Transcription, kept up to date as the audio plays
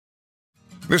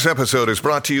This episode is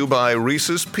brought to you by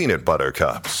Reese's Peanut Butter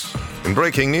Cups. In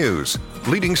breaking news,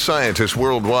 leading scientists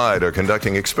worldwide are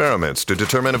conducting experiments to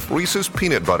determine if Reese's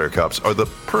Peanut Butter Cups are the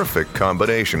perfect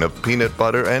combination of peanut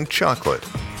butter and chocolate.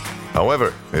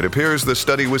 However, it appears the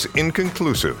study was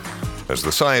inconclusive, as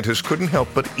the scientists couldn't help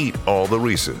but eat all the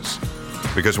Reese's.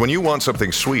 Because when you want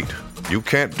something sweet, you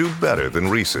can't do better than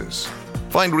Reese's.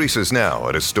 Find Reese's now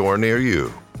at a store near you.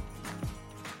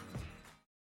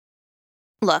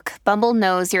 Look, Bumble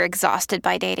knows you're exhausted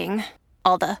by dating.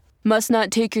 All the, must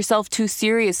not take yourself too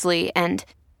seriously, and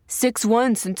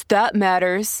 6'1" since that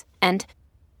matters, and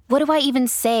what do I even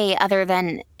say other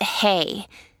than, hey?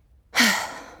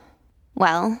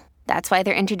 Well, that's why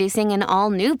they're introducing an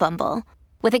all-new Bumble,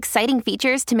 with exciting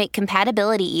features to make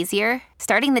compatibility easier,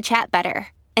 starting the chat better,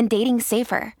 and dating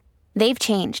safer. They've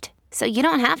changed, so you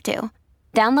don't have to.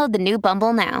 Download the new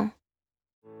Bumble now.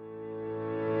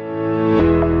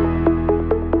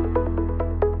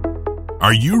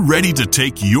 Are you ready to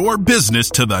take your business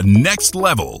to the next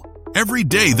level? Every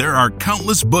day there are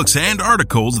countless books and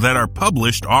articles that are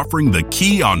published offering the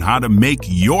key on how to make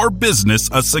your business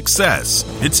a success.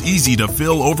 It's easy to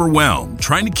feel overwhelmed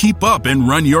trying to keep up and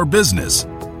run your business.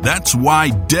 That's why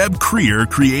Deb Creer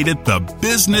created the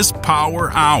Business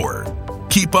Power Hour.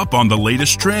 Keep up on the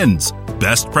latest trends,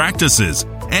 best practices,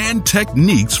 and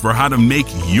techniques for how to make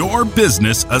your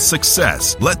business a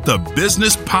success. Let the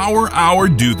Business Power Hour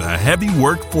do the heavy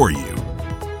work for you.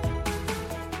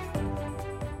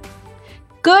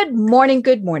 Good morning.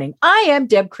 Good morning. I am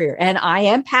Deb Creer, and I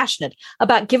am passionate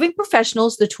about giving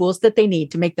professionals the tools that they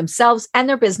need to make themselves and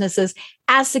their businesses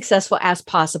as successful as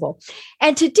possible.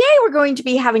 And today we're going to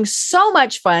be having so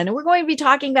much fun. We're going to be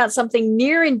talking about something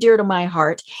near and dear to my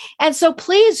heart. And so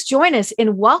please join us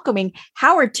in welcoming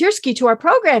Howard Tiersky to our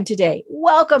program today.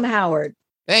 Welcome, Howard.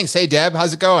 Thanks. Hey, Deb.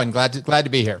 How's it going? Glad to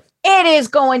be here. It is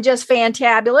going just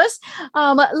fantabulous.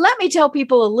 Let me tell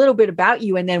people a little bit about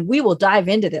you, and then we will dive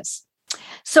into this.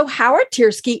 So Howard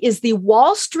Tiersky is the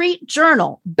Wall Street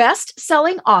Journal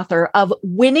best-selling author of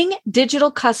Winning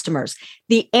Digital Customers,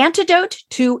 The Antidote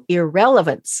to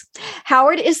Irrelevance.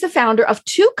 Howard is the founder of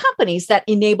two companies that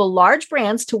enable large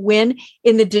brands to win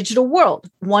in the digital world.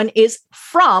 One is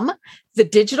From, the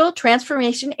Digital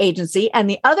Transformation Agency, and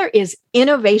the other is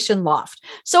Innovation Loft.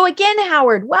 So again,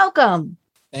 Howard, welcome.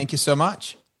 Thank you so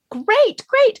much. Great.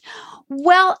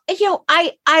 Well,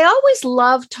 I always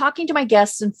love talking to my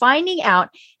guests and finding out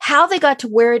how they got to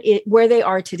where they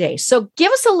are today. So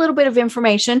give us a little bit of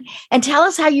information and tell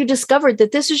us how you discovered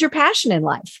that this is your passion in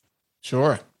life.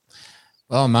 Sure.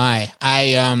 Well, my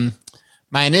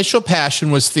initial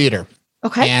passion was theater.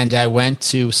 Okay. And I went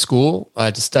to school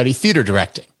to study theater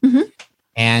directing. Mm-hmm.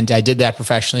 And I did that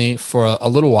professionally for a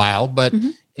little while, but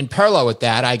in parallel with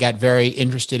that, I got very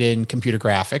interested in computer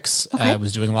graphics. Okay. I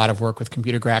was doing a lot of work with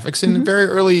computer graphics in a very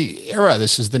early era.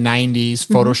 This is the 90s,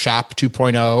 Photoshop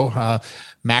 2.0,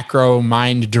 Macro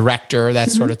Mind Director,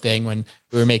 that sort of thing, when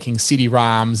we were making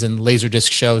CD-ROMs and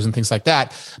Laserdisc shows and things like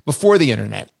that before the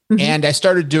internet. And I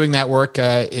started doing that work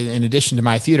in addition to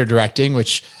my theater directing,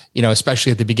 which,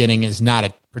 especially at the beginning, is not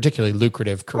a particularly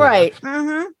lucrative career. Right.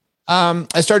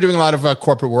 I started doing a lot of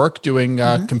corporate work, doing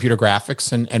computer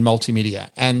graphics and multimedia.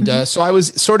 And so I was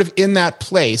sort of in that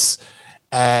place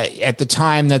at the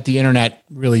time that the internet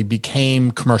really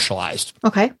became commercialized.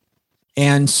 Okay.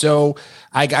 And so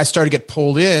I started to get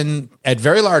pulled in at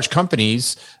very large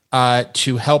companies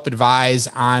to help advise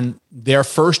on their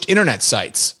first internet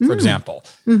sites, for example.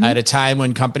 At a time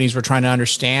when companies were trying to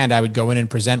understand, I would go in and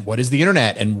present, what is the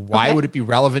internet and why would it be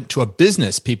relevant to a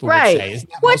business? People would say, isn't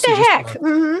that what the heck?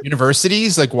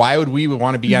 Universities? Like, why would we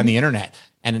want to be on the internet?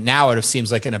 And now it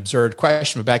seems like an absurd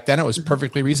question, but back then it was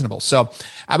perfectly reasonable. So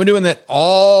I've been doing that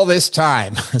all this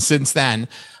time since then.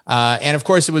 And of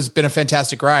course, been a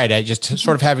fantastic ride. I just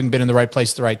sort of having been in the right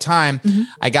place at the right time,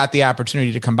 I got the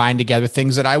opportunity to combine together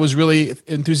things that I was really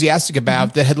enthusiastic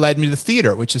about that had led me to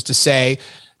theater, which is to say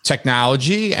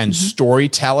technology and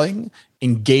storytelling,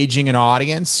 engaging an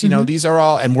audience. These are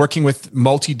all, and working with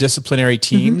multidisciplinary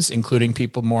teams, including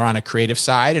people more on a creative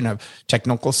side and a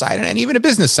technical side and even a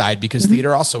business side, because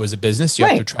theater also is a business. You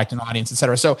have to attract an audience, et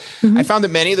cetera. So I found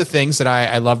that many of the things that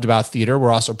I loved about theater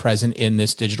were also present in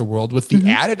this digital world, with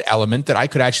the added element that I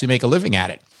could actually make a living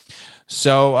at it.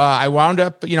 So I wound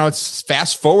up, it's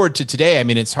fast forward to today. I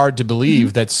mean, it's hard to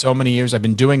believe that so many years I've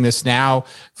been doing this now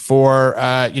for,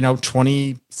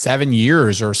 27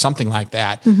 years or something like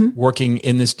that, working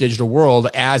in this digital world,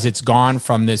 as it's gone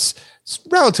from this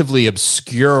relatively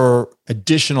obscure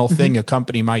additional thing a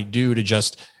company might do to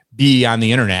just be on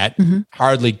the internet,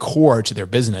 hardly core to their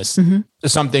business, to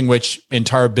something which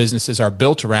entire businesses are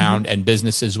built around, and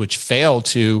businesses which fail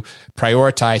to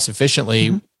prioritize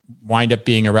sufficiently wind up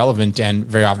being irrelevant and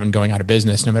very often going out of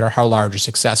business, no matter how large or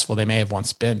successful they may have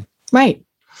once been. Right.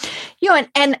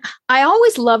 And I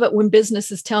always love it when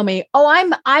businesses tell me, "Oh,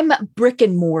 I'm brick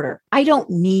and mortar. I don't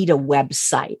need a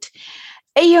website."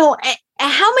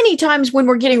 How many times when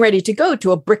we're getting ready to go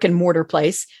to a brick and mortar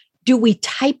place do we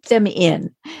type them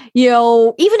in?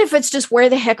 Even if it's just where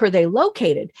the heck are they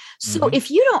located? So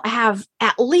if you don't have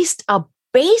at least a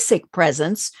basic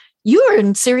presence, you are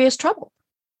in serious trouble.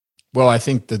 Well, I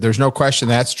think that there's no question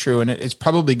that's true. And it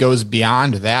probably goes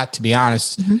beyond that, to be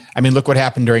honest. I mean, look what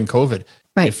happened during COVID.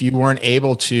 Right. If you weren't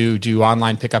able to do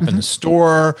online pickup in the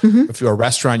store, if you're a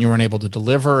restaurant, you weren't able to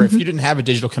deliver. If you didn't have a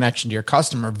digital connection to your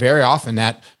customer, very often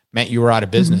that meant you were out of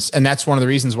business. And that's one of the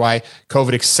reasons why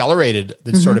COVID accelerated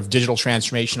the sort of digital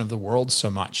transformation of the world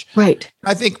so much. Right.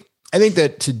 I think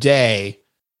that today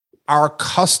our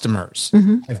customers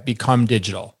have become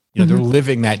digital. They're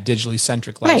living that digitally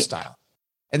centric lifestyle.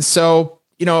 And so,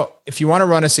 if you want to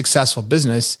run a successful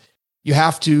business, you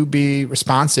have to be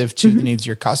responsive to the needs of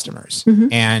your customers.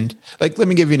 And let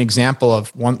me give you an example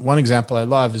of one example I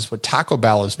love is what Taco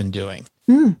Bell has been doing.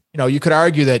 You could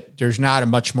argue that there's not a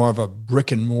much more of a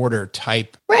brick and mortar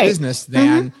type business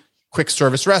than quick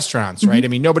service restaurants, right? I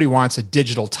mean, nobody wants a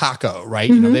digital taco,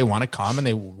 right? They want to come and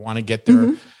they want to get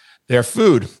their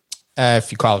food,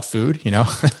 if you call it food,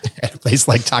 at a place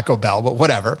like Taco Bell, but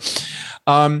whatever.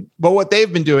 But what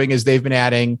they've been doing is they've been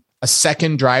adding a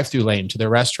second drive-through lane to their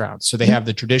restaurants. So they have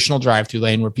the traditional drive-through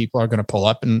lane where people are going to pull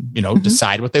up and,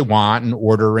 decide what they want and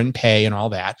order and pay and all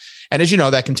that. And as you know,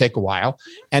 that can take a while.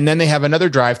 And then they have another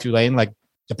drive-through lane, like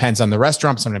depends on the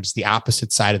restaurant. Sometimes the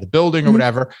opposite side of the building or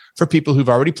whatever, for people who've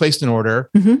already placed an order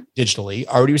digitally,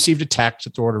 already received a text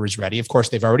that the order is ready. Of course,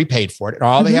 they've already paid for it. And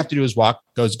all they have to do is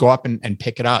go up and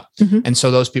pick it up. And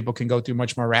so those people can go through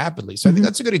much more rapidly. So I think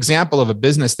that's a good example of a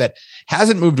business that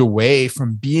hasn't moved away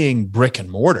from being brick and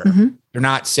mortar. They're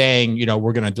not saying,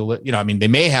 we're going to deliver, they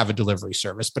may have a delivery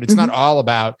service, but it's not all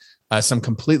about some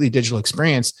completely digital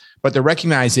experience, but they're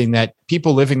recognizing that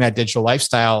people living that digital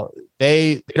lifestyle,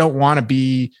 they don't want to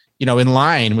be, in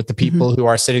line with the people who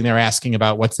are sitting there asking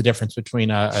about what's the difference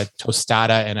between a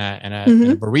tostada and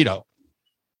a burrito.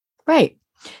 Right.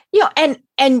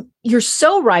 And you're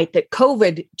so right that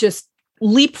COVID just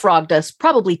leapfrogged us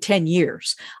probably 10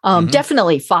 years,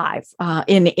 definitely 5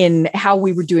 in how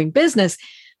we were doing business.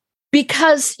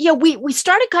 Because, we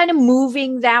started kind of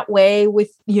moving that way with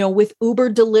Uber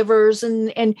delivers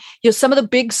and some of the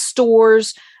big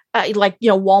stores like,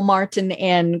 Walmart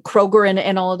and Kroger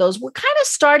and all of those, we're kind of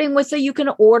starting with you can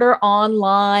order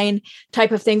online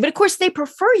type of thing. But of course, they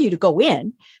prefer you to go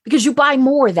in because you buy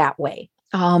more that way.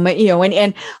 But they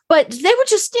were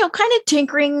just, kind of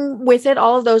tinkering with it,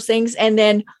 all of those things. And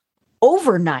then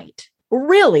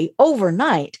really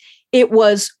overnight, it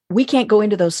was, we can't go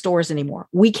into those stores anymore.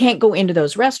 We can't go into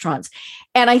those restaurants.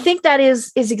 And I think that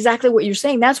is exactly what you're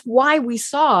saying. That's why we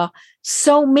saw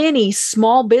so many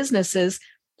small businesses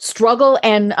struggle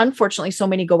and unfortunately so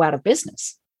many go out of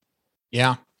business.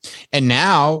 Yeah. And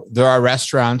now there are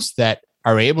restaurants that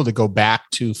are able to go back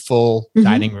to full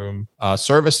dining room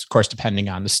service, of course, depending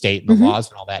on the state and the laws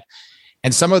and all that.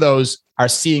 And some of those are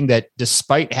seeing that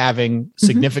despite having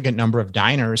significant number of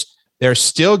diners, they're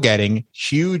still getting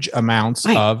huge amounts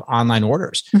of online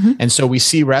orders. And so we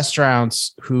see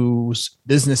restaurants whose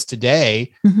business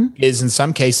today is in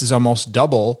some cases almost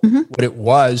double what it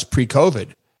was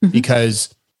pre-COVID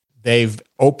because they've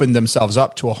opened themselves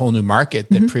up to a whole new market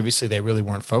that previously they really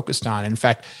weren't focused on. In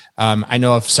fact, I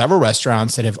know of several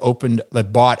restaurants that have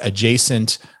bought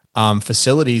adjacent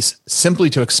facilities simply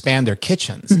to expand their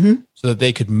kitchens so that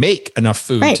they could make enough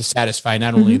food to satisfy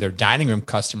not only their dining room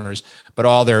customers, but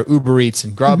all their Uber Eats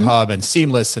and Grubhub and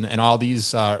Seamless and all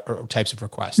these types of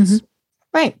requests.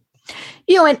 Right.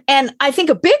 And I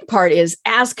think a big part is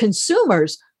as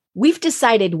consumers, we've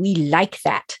decided we like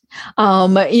that.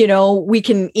 We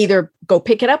can either go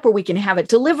pick it up or we can have it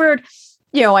delivered.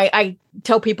 I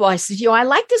tell people, I said, I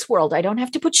like this world. I don't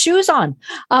have to put shoes on.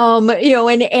 And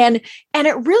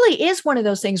it really is one of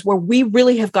those things where we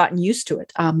really have gotten used to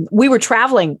it. We were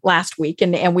traveling last week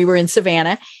and we were in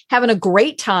Savannah having a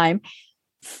great time.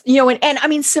 And I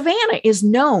mean, Savannah is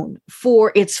known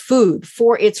for its food,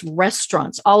 for its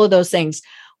restaurants, all of those things.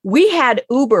 We had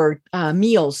Uber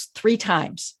meals 3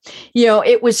 times.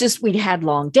 It was just, we'd had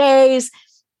long days.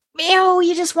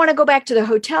 You just want to go back to the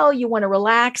hotel. You want to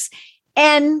relax.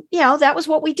 And, that was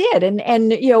what we did.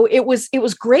 And it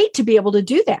was great to be able to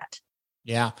do that.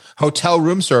 Yeah. Hotel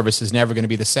room service is never going to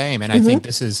be the same. And I think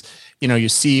this is, you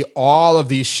see all of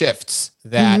these shifts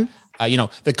that,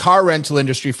 the car rental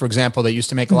industry, for example, that used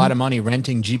to make a lot of money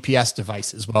renting GPS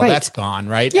devices. Well, that's gone,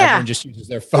 right? Yeah. Everyone just uses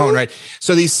their phone, right?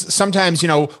 So these sometimes,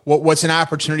 what's an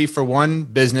opportunity for one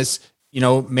business,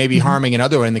 maybe harming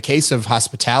another. In the case of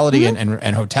hospitality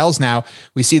and hotels now,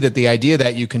 we see that the idea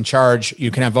that you can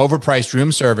have overpriced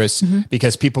room service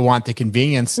because people want the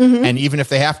convenience. And even if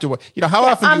they have to, how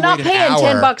often I'm not paying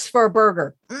 $10 for a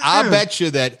burger. I'll bet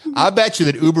you that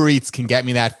Uber Eats can get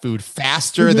me that food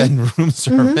faster than room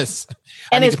service.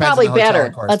 And it's probably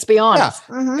better. Let's be honest.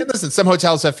 Yeah. And listen, some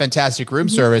hotels have fantastic room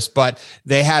service, but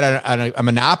they had a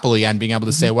monopoly on being able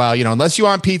to say, well, unless you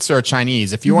want pizza or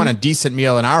Chinese, if you want a decent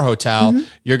meal in our hotel,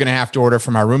 you're going to have to order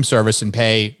from our room service and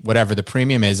pay whatever the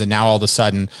premium is. And now all of a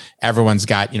sudden, everyone's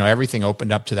got everything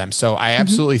opened up to them. So I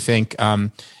absolutely think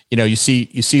you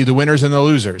see the winners and the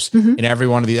losers in every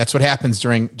one of these. That's what happens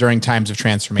during times of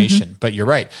transformation. But you're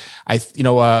right.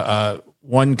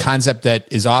 One concept that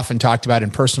is often talked about in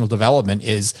personal development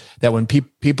is that when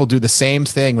people do the same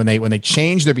thing, when they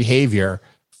change their behavior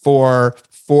for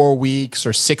 4 weeks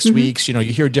or 6 weeks, you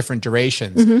hear different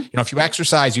durations. If you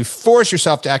exercise, you force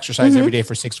yourself to exercise every day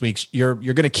for 6 weeks, you're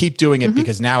going to keep doing it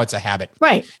because now it's a habit.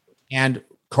 Right. And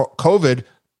COVID,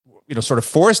 sort of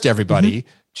forced everybody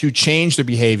to change their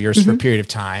behaviors for a period of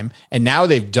time. And now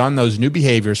they've done those new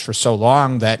behaviors for so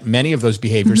long that many of those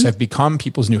behaviors have become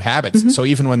people's new habits. So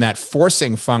even when that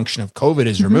forcing function of COVID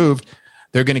is removed,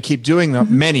 they're going to keep doing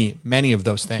many of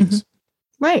those things.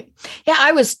 Right. Yeah.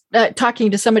 I was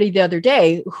talking to somebody the other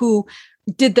day who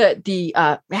did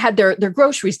had their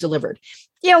groceries delivered.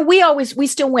 We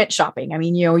still went shopping. I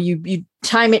mean, you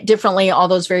time it differently, all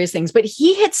those various things, but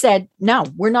he had said, no,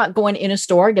 we're not going in a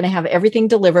store, going to have everything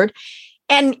delivered.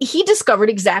 And he discovered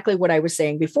exactly what I was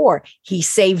saying before. He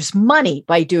saves money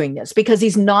by doing this because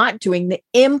he's not doing the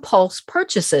impulse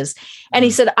purchases. And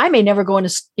he said, I may never go in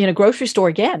a grocery store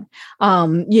again.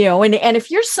 And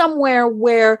if you're somewhere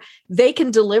where they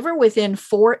can deliver within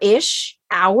 4-ish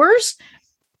hours,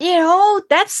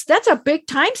 that's a big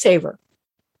time saver.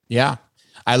 Yeah.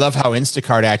 I love how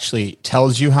Instacart actually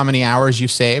tells you how many hours you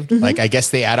saved. Like, I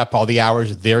guess they add up all the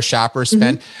hours their shoppers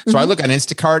spent. So I look on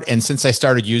Instacart, and since I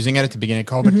started using it at the beginning of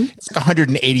COVID, it's like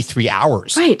 183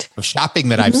 hours of shopping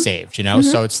that I've saved,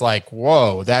 So it's like,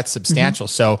 whoa, that's substantial.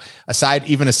 So aside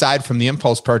from the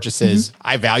impulse purchases,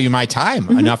 I value my time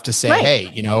enough to say, hey,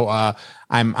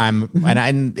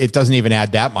 and it doesn't even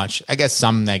add that much. I guess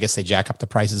they jack up the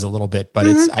prices a little bit, but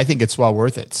I think it's well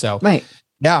worth it. So,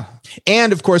 yeah.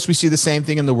 And of course, we see the same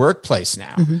thing in the workplace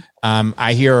now.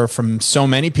 I hear from so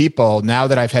many people now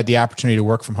that I've had the opportunity to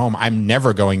work from home, I'm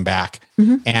never going back.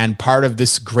 And part of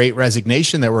this great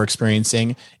resignation that we're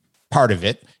experiencing, part of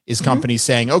it is companies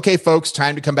saying, okay, folks,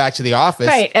 time to come back to the office.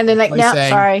 Right. And then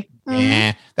sorry.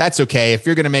 That's okay. If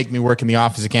you're going to make me work in the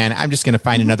office again, I'm just going to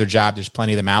find another job. There's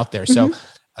plenty of them out there. So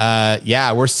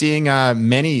we're seeing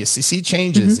many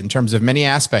changes in terms of many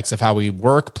aspects of how we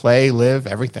work, play, live,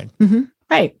 everything.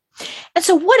 Right. And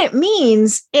so what it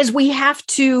means is we have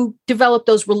to develop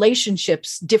those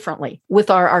relationships differently with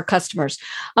our customers.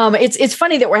 It's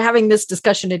funny that we're having this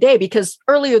discussion today because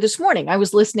earlier this morning I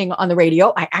was listening on the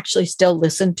radio. I actually still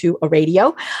listen to a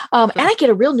radio and I get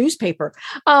a real newspaper.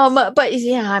 But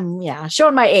I'm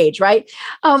showing my age, right?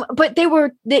 But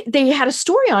they had a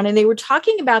story on and they were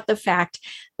talking about the fact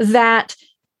that,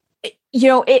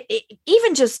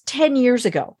 even just 10 years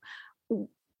ago,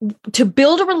 to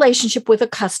build a relationship with a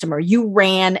customer, you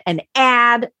ran an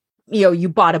ad, you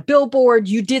bought a billboard,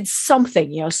 you did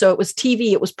something, so it was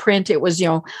TV, it was print, it was,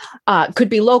 could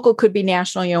be local, could be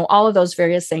national, all of those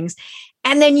various things.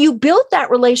 And then you built that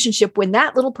relationship when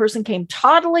that little person came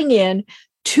toddling in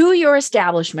to your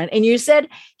establishment and you said,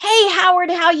 hey, Howard,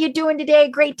 how you doing today?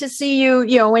 Great to see you,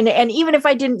 and even if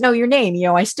I didn't know your name,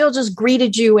 I still just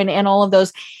greeted you and all of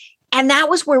those. And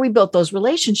that was where we built those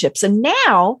relationships. And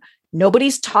now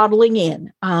nobody's toddling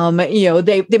in.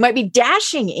 They might be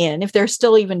dashing in if they're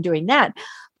still even doing that.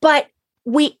 But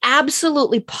we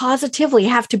absolutely positively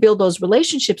have to build those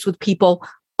relationships with people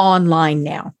online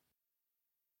now.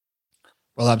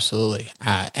 Well, absolutely.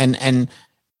 And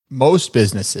most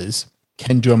businesses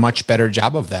can do a much better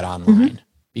job of that online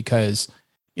because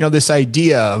this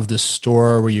idea of the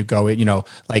store where you go,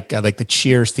 like the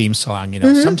Cheers theme song,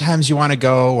 sometimes you want to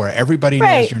go where everybody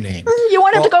knows your name. You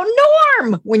want to go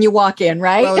Norm when you walk in,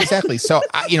 right? Well, exactly. So,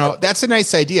 that's a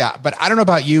nice idea, but I don't know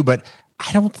about you, but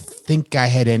I don't think I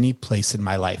had any place in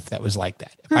my life that was like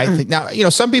that. I think now,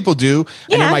 some people do.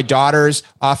 Yeah. I know my daughters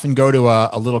often go to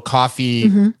a little coffee.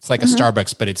 It's like a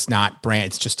Starbucks, but it's not brand.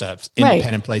 It's just a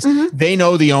independent place. They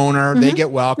know the owner. They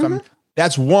get welcome.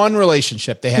 That's one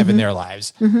relationship they have in their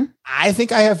lives. I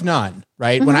think I have none,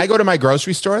 right? When I go to my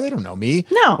grocery store, they don't know me.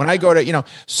 No. When I go to,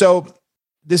 so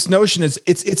this notion is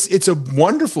it's a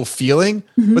wonderful feeling,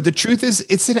 but the truth is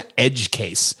it's an edge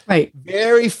case. Right.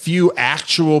 Very few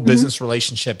actual business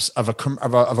relationships of a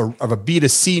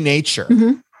B2C nature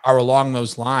are along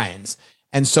those lines.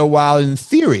 And so while in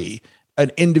theory, an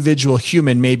individual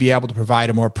human may be able to provide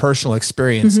a more personal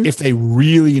experience if they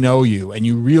really know you and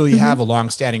you really have a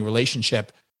long-standing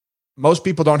relationship, most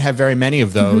people don't have very many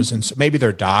of those. And so maybe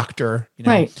their doctor,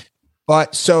 right.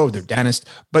 But so their dentist,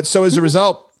 but so as a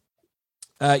result,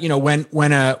 when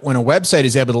a website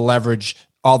is able to leverage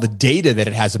all the data that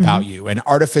it has about you and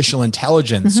artificial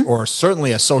intelligence, or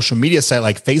certainly a social media site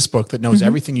like Facebook that knows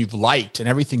everything you've liked and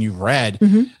everything you've read,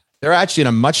 they're actually in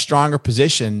a much stronger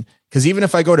position. Because even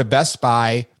if I go to Best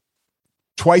Buy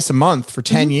twice a month for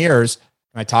 10 years,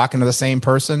 am I talking to the same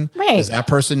person? Right. Does that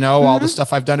person know all the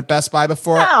stuff I've done at Best Buy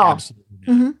before? No. Absolutely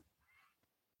not.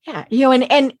 Yeah,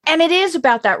 and it is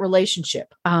about that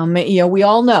relationship. We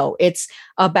all know it's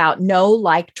about know,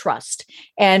 like, trust.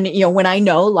 And when I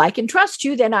know, like, and trust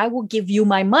you, then I will give you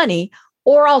my money,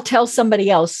 or I'll tell somebody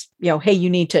else, hey, you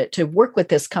need to work with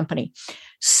this company.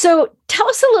 So tell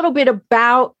us a little bit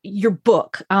about your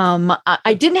book.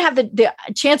 I didn't have the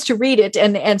chance to read it,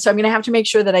 and so I'm going to have to make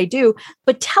sure that I do.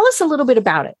 But tell us a little bit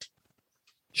about it.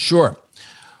 Sure.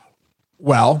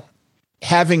 Well,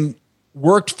 having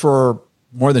worked for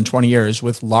more than 20 years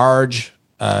with large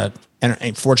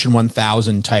Fortune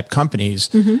 1000 type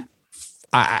companies,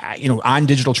 on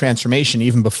digital transformation,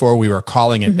 even before we were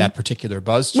calling it that particular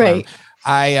buzz term,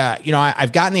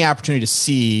 I've gotten the opportunity to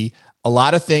see a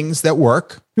lot of things that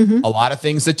work, a lot of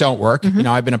things that don't work.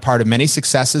 I've been a part of many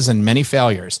successes and many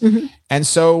failures. And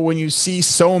so when you see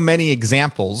so many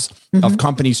examples of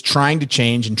companies trying to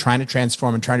change and trying to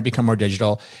transform and trying to become more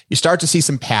digital, you start to see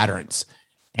some patterns.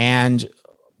 And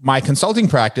my consulting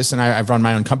practice, and I've run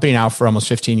my own company now for almost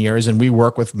 15 years, and we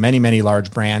work with many, many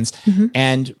large brands.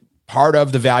 And part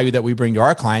of the value that we bring to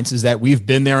our clients is that we've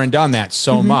been there and done that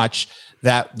so much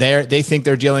that they think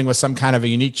they're dealing with some kind of a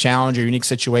unique challenge or unique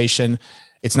situation.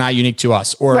 It's not unique to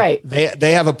us. Or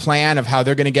they have a plan of how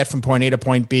they're going to get from point A to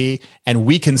point B, and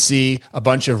we can see a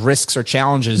bunch of risks or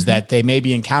challenges that they may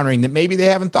be encountering that maybe they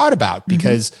haven't thought about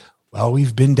because well,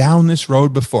 we've been down this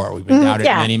road before. We've been down it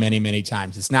many, many, many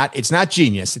times. It's not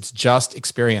genius. It's just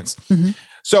experience.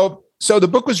 So the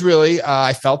book was really,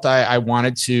 I felt I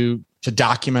wanted to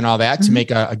document all that, to make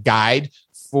a guide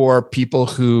for people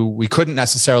who we couldn't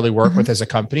necessarily work with as a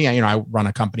company. I run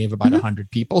a company of about 100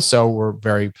 people. So we're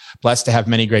very blessed to have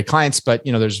many great clients, but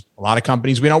there's a lot of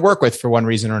companies we don't work with for one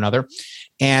reason or another.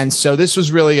 And so this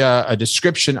was really a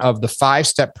description of the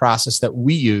 5-step process that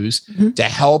we use to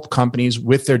help companies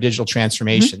with their digital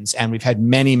transformations. And we've had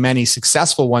many, many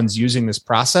successful ones using this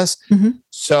process.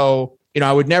 So,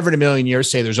 I would never in a million years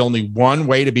say there's only one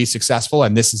way to be successful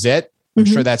and this is it. I'm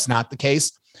sure that's not the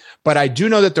case. But I do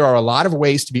know that there are a lot of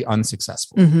ways to be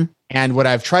unsuccessful. And what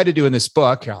I've tried to do in this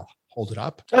book, here, I'll hold it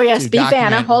up. Oh, yes. Be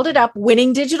Vanna, hold it up.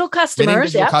 Winning digital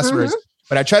customers.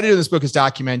 But I try to do in this book is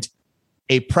document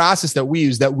a process that we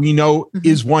use that we know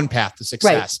is one path to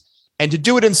success, and to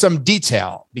do it in some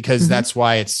detail, because that's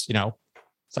why it's,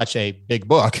 such a big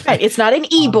book. Right. It's not an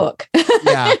ebook.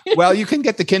 Well, you can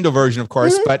get the Kindle version, of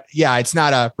course, but it's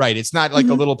not it's not like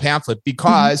a little pamphlet,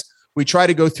 because we try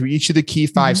to go through each of the key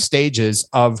 5 stages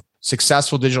of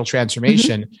successful digital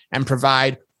transformation and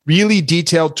provide really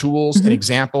detailed tools and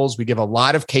examples. We give a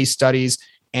lot of case studies.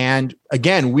 And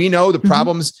again, we know the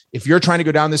problems. If you're trying to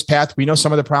go down this path, we know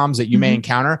some of the problems that you may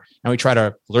encounter, and we try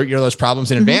to alert you to those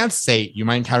problems in advance. Say, you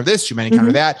might encounter this, you might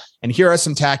encounter that. And here are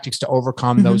some tactics to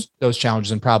overcome those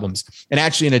challenges and problems. And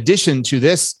actually, in addition to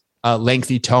this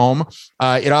lengthy tome,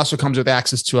 it also comes with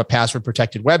access to a password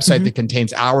protected website that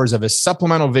contains hours of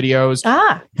supplemental videos,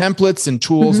 templates and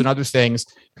tools and other things,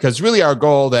 because really our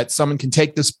goal that someone can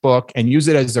take this book and use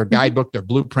it as their guidebook, their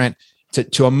blueprint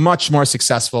to a much more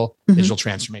successful digital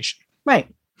transformation.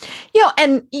 Right.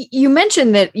 And you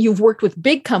mentioned that you've worked with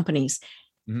big companies.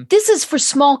 This is for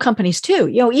small companies too.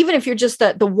 Even if you're just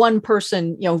the one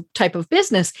person, type of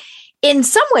business, in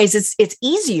some ways it's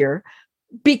easier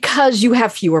because you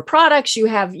have fewer products, you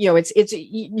have,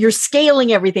 you're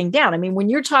scaling everything down. I mean, when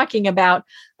you're talking about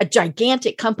a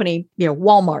gigantic company,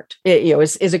 Walmart,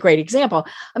 is a great example.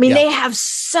 I mean, they have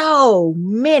so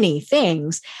many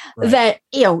things that,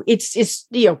 it's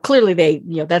clearly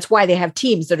that's why they have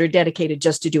teams that are dedicated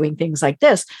just to doing things like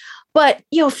this. But,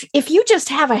 if you just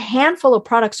have a handful of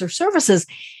products or services,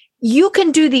 you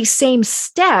can do these same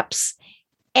steps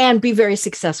and be very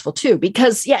successful too,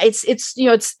 because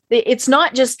it's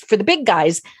not just for the big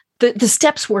guys. the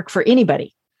steps work for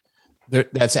anybody.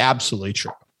 That's absolutely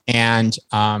true. And,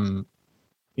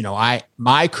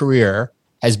 my career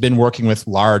has been working with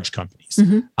large companies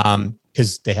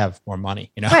because they have more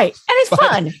money, Right. And it's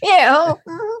fun. Yeah.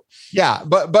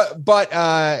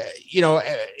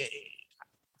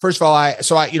 First of all,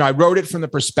 I wrote it from the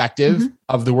perspective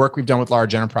of the work we've done with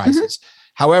large enterprises.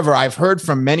 However, I've heard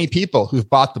from many people who've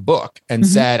bought the book and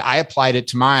said, I applied it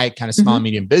to my kind of small and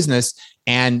medium business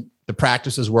and the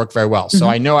practices work very well. So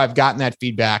I know I've gotten that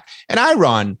feedback, and I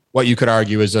run what you could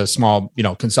argue is a small,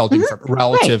 consulting firm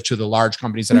relative to the large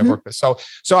companies that I've worked with. So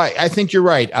I think you're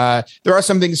right. There are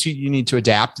some things you need to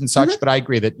adapt and such, but I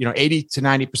agree that, 80 to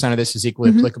 90% of this is equally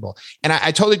applicable. And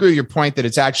I totally agree with your point that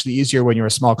it's actually easier when you're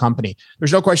a small company.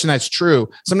 There's no question that's true.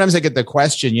 Sometimes I get the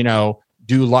question,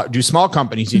 do small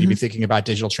companies need to be thinking about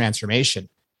digital transformation?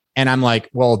 And I'm like,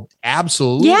 well,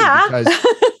 absolutely. Yeah.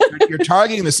 Because you're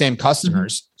targeting the same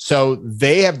customers. So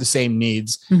they have the same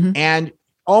needs. And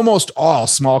almost all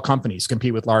small companies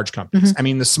compete with large companies. I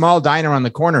mean, the small diner on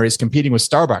the corner is competing with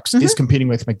Starbucks, is competing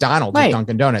with McDonald's, with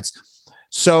Dunkin' Donuts.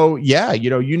 So yeah,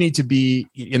 you need to be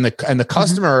and the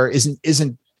customer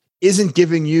isn't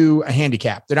giving you a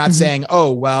handicap. They're not saying,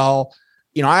 oh, well,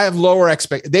 I have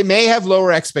they may have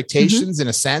lower expectations in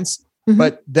a sense,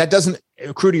 but that doesn't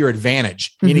accrue to your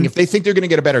advantage. Meaning if they think they're going to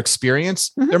get a better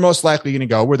experience, they're most likely going to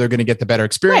go where they're going to get the better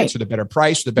experience or the better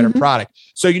price or the better product.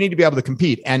 So you need to be able to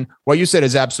compete. And what you said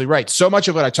is absolutely right. So much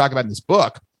of what I talk about in this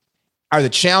book are the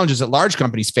challenges that large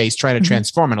companies face trying to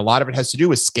transform. And a lot of it has to do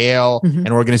with scale and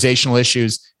organizational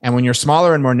issues. And when you're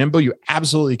smaller and more nimble, you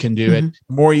absolutely can do it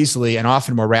more easily and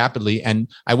often more rapidly. And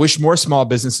I wish more small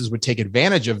businesses would take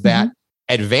advantage of that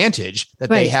advantage that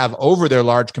they have over their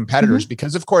large competitors,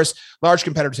 because of course, large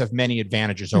competitors have many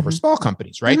advantages over small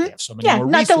companies, right? They have so many more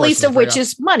resources, not the least of which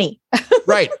is money.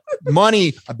 Right.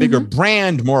 Money, a bigger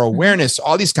brand, more awareness,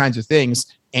 all these kinds of things.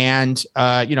 And,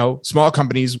 small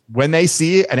companies, when they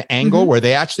see an angle where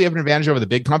they actually have an advantage over the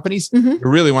big companies, they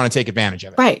really want to take advantage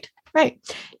of it. Right. Right.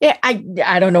 Yeah.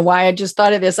 I don't know why I just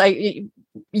thought of this.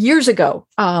 Years ago,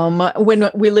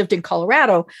 when we lived in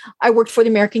Colorado, I worked for the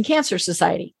American Cancer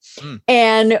Society,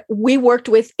 and we worked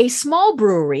with a small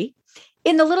brewery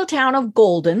in the little town of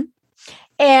Golden.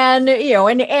 And,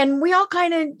 and we all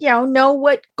kind of, know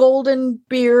what Golden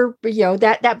beer,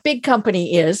 that big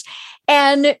company is.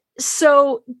 And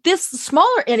so this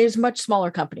smaller, and it is much smaller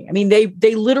company. I mean,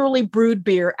 they literally brewed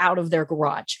beer out of their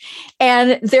garage,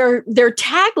 and their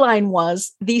tagline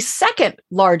was the second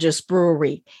largest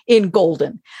brewery in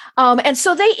Golden. And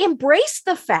so they embraced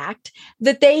the fact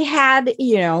that they had,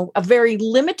 a very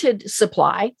limited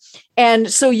supply.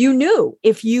 And so you knew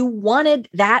if you wanted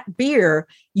that beer,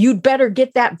 you'd better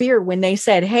get that beer when they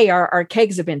said, hey, our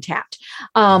kegs have been tapped.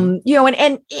 And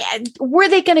were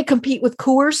they going to compete with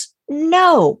Coors?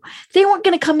 No, they weren't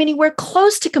going to come anywhere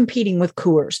close to competing with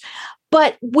Coors.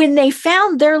 But when they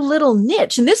found their little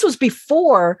niche, and this was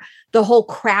before the whole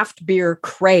craft beer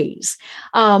craze.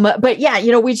 But yeah,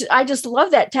 I just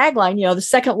love that tagline, the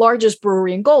second largest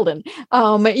brewery in Golden,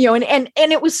 and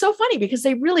it was so funny because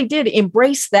they really did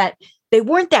embrace that. They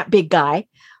weren't that big guy,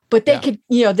 but they could,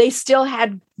 they still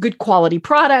had good quality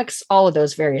products, all of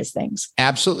those various things.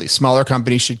 Absolutely. Smaller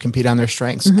companies should compete on their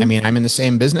strengths. I mean, I'm in the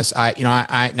same business.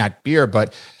 I not beer,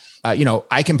 but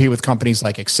I compete with companies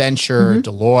like Accenture,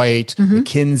 Deloitte,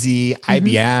 McKinsey,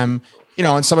 IBM,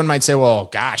 and someone might say, well,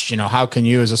 gosh, how can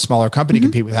you as a smaller company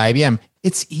compete with IBM?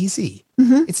 It's easy.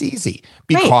 It's easy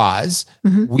because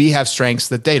we have strengths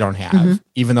that they don't have,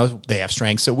 even though they have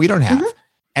strengths that we don't have.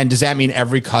 And does that mean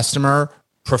every customer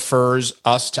prefers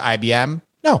us to IBM?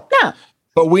 No.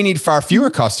 But we need far fewer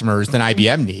customers than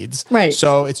IBM needs. Right.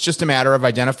 So it's just a matter of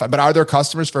identifying. But are there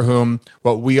customers for whom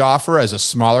what we offer as a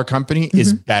smaller company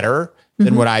is better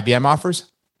than what IBM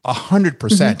offers?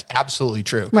 100%. Absolutely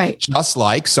true. Right. Just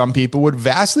like some people would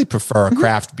vastly prefer a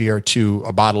craft beer to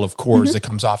a bottle of Coors that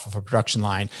comes off of a production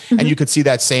line. And you could see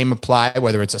that same apply,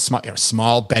 whether it's a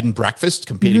small bed and breakfast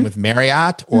competing with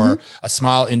Marriott or a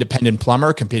small independent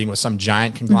plumber competing with some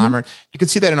giant conglomerate. You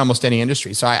could see that in almost any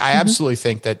industry. So I absolutely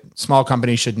think that small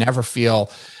companies should never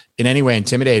feel in any way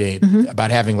intimidated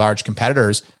about having large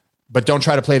competitors. But don't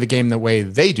try to play the game the way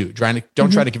they do.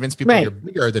 Don't try to convince people you're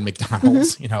bigger than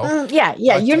McDonald's.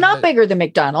 You're not bigger than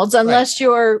McDonald's unless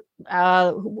you're.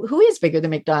 Who is bigger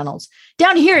than McDonald's?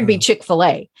 Down here, it'd be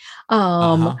Chick-fil-A.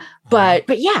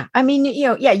 But yeah, I mean,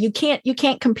 you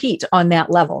can't compete on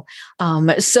that level.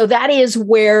 So that is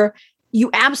where you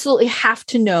absolutely have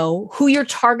to know who your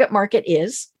target market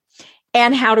is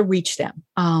and how to reach them.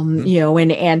 It's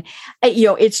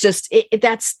just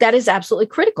that is absolutely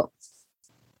critical.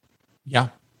 Yeah.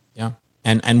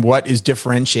 and what is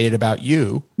differentiated about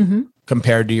you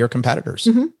compared to your competitors.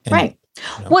 And, right.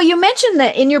 Well, you mentioned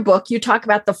that in your book, you talk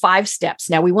about the 5 steps.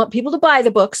 Now, we want people to buy the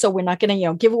book, so we're not going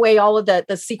to, give away all of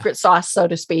the secret sauce, so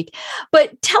to speak.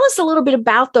 But tell us a little bit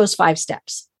about those 5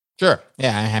 steps. Sure.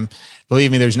 Yeah.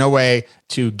 Believe me, there's no way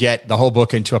to get the whole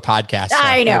book into a podcast.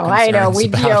 I know.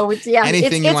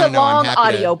 It's a long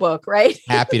audio book, right?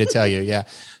 Happy to tell you. Yeah.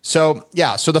 So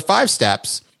the 5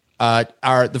 steps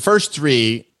are the first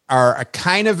 3 are a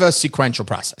kind of a sequential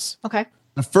process. Okay.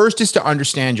 The first is to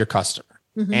understand your customer.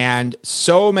 And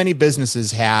so many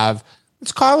businesses have,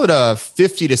 let's call it a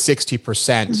 50 to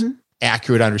 60%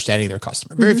 accurate understanding of their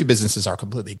customer. Very few businesses are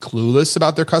completely clueless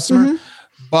about their customer,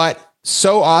 but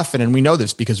so often, and we know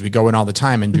this because we go in all the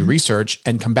time and do research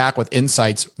and come back with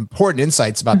important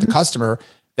insights about the customer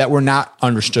that were not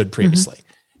understood previously.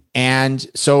 And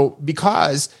so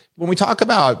because when we talk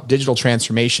about digital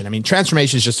transformation,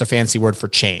 transformation is just a fancy word for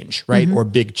change, right? Or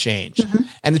big change.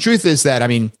 And the truth is that,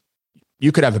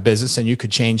 you could have a business and you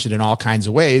could change it in all kinds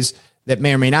of ways that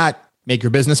may or may not make your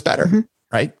business better,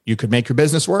 right? You could make your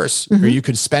business worse, or you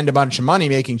could spend a bunch of money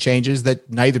making changes that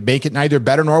make it neither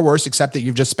better nor worse, except that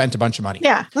you've just spent a bunch of money.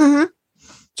 Yeah.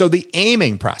 So the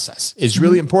aiming process is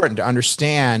really important to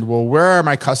understand, well, where are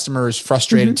my customers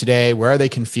frustrated today? Where are they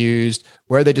confused?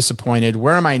 Where are they disappointed?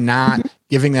 Where am I not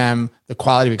giving them the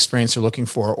quality of experience they're looking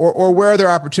for? Or where are there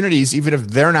opportunities, even if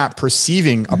they're not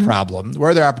perceiving a problem, where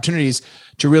are there opportunities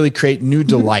to really create new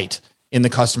delight in the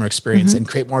customer experience and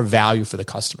create more value for the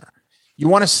customer? You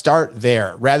want to start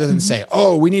there rather than say,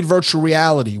 oh, we need virtual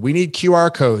reality. We need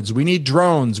QR codes. We need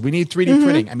drones. We need 3D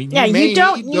printing. You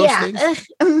don't need those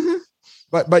things.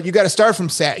 But you got to start from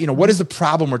what is the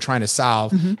problem we're trying to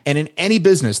solve? And in any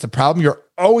business, the problem you're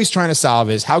always trying to solve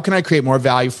is how can I create more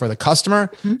value for the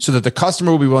customer so that the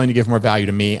customer will be willing to give more value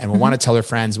to me and will want to tell their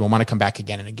friends and will want to come back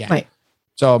again and again. Right.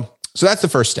 So that's the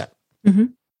first step.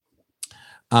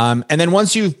 And then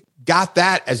once you've got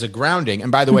that as a grounding,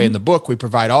 and by the way, in the book, we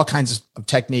provide all kinds of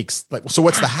techniques. So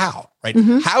what's the how, right?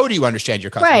 How do you understand your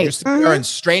customer? Right. You're sitting there and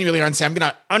strain really hard and say, I'm going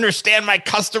to understand my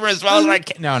customer as well as I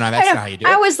can. No, that's not how you do it.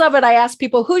 I always love it. I ask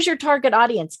people, who's your target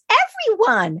audience?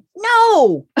 Everyone.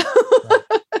 No.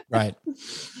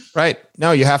 Right.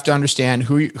 No, you have to understand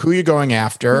who you're going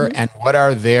after and what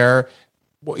are their,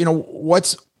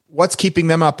 what's keeping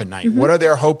them up at night? What are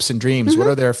their hopes and dreams? What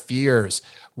are their fears?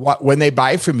 When they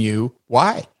buy from you,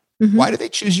 why? Why do they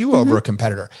choose you over a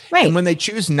competitor? Right. And when they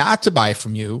choose not to buy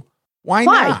from you, why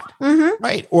not?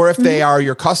 Right. Or if they are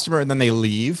your customer and then they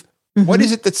leave, what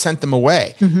is it that sent them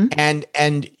away?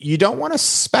 And you don't want to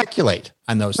speculate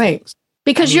on those things.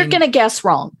 Because you're going to guess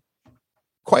wrong.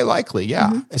 Quite likely.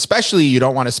 Yeah. Especially you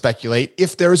don't want to speculate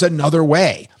if there's another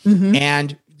way.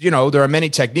 And there are many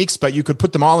techniques, but you could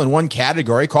put them all in one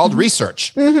category called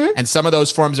research. And some of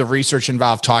those forms of research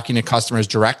involve talking to customers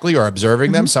directly or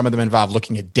observing them. Some of them involve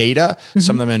looking at data.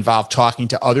 Some of them involve talking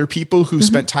to other people who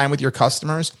spent time with your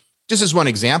customers. Just as one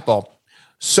example,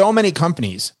 so many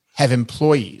companies have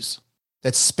employees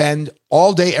that spend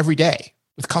all day, every day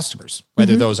with customers,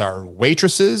 whether those are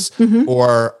waitresses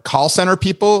or call center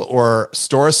people or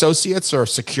store associates or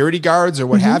security guards or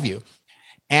what have you.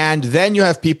 And then you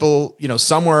have people,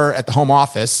 somewhere at the home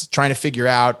office trying to figure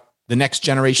out the next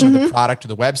generation of the product or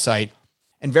the website.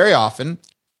 And very often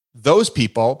those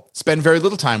people spend very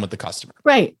little time with the customer.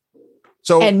 Right.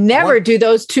 And never do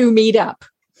those two meet up.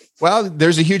 Well,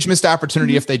 there's a huge missed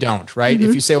opportunity if they don't, right?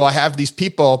 If you say, well, I have these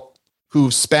people who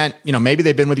spent, maybe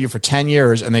they've been with you for 10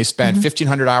 years and they spent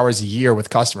 1,500 hours a year with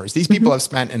customers. These people have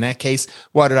spent, in that case,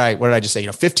 what did I just say?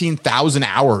 15,000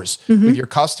 hours with your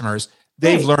customers.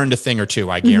 They've learned a thing or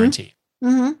two, I guarantee.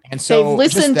 And so they've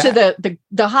listened to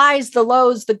the highs, the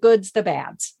lows, the goods, the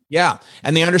bads. Yeah.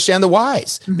 And they understand the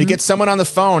whys. They get someone on the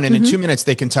phone and in 2 minutes,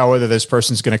 they can tell whether this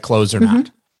person's going to close or not.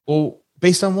 Well,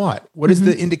 based on what? What is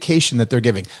the indication that they're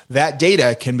giving? That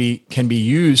data can be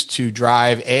used to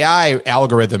drive AI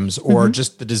algorithms or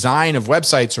just the design of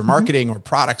websites or marketing or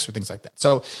products or things like that.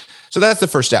 So that's the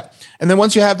first step. And then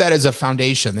once you have that as a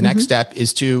foundation, the next step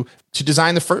is to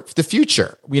design the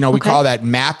future. We call that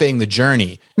mapping the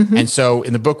journey. And so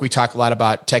in the book, we talk a lot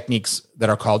about techniques that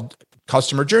are called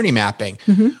customer journey mapping,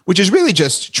 which is really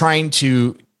just trying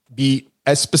to be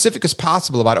as specific as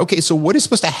possible about, okay, so what is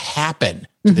supposed to happen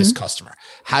to this customer?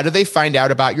 How do they find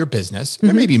out about your business?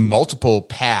 There may be multiple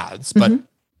paths, but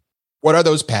what are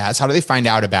those paths? How do they find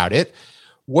out about it?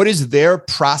 What is their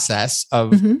process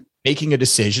of making a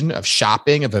decision, of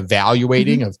shopping, of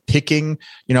evaluating, of picking,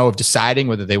 of deciding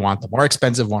whether they want the more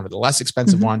expensive one or the less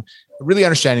expensive one, really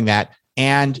understanding that.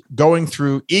 and going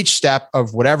through each step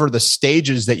of whatever the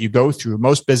stages that you go through.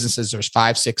 Most businesses, there's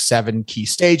 5, 6, 7 key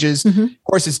stages. Of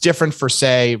course, it's different for,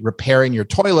 say, repairing your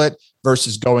toilet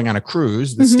versus going on a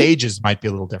cruise. The stages might be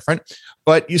a little different,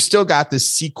 but you still got this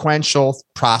sequential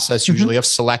process usually of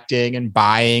selecting and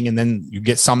buying, and then you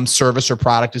get some service or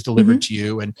product is delivered to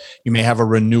you, and you may have a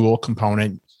renewal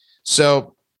component.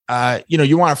 So,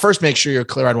 you want to first make sure you're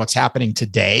clear on what's happening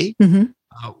today.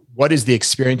 What is the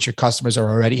experience your customers are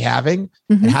already having?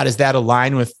 And how does that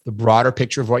align with the broader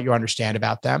picture of what you understand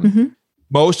about them?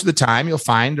 Most of the time, you'll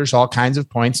find there's all kinds of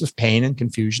points of pain and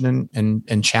confusion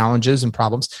and challenges and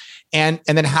problems. And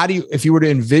then how do you, if you were to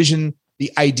envision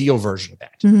the ideal version of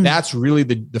that, that's really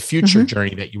the future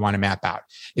journey that you want to map out.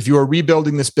 If you are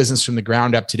rebuilding this business from the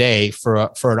ground up today for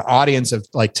an audience of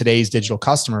like today's digital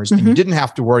customers, and you didn't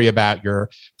have to worry about your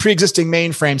pre-existing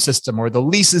mainframe system or the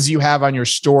leases you have on your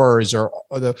stores or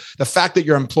the fact that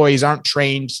your employees aren't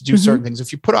trained to do certain things.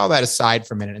 If you put all that aside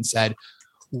for a minute and said,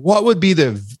 what would be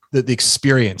the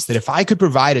experience that if I could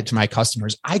provide it to my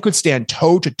customers, I could stand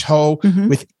toe to toe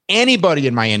with anybody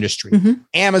in my industry,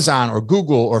 Amazon or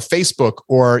Google or Facebook,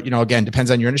 or, again,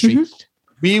 depends on your industry.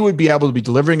 We would be able to be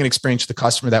delivering an experience to the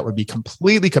customer that would be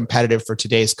completely competitive for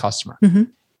today's customer.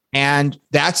 And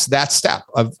that's that step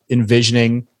of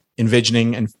envisioning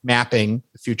and mapping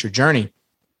the future journey.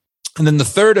 And then the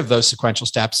third of those sequential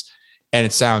steps, and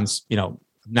it sounds,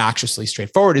 obnoxiously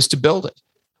straightforward, is to build it.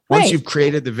 Once you've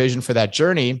created the vision for that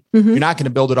journey, you're not going to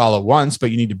build it all at once,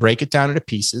 but you need to break it down into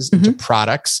pieces, into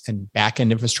products and back-end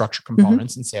infrastructure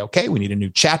components and say, okay, we need a new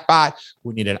chatbot.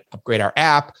 We need to upgrade our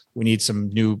app. We need some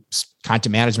new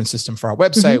content management system for our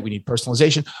website. We need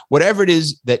personalization, whatever it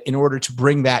is that in order to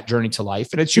bring that journey to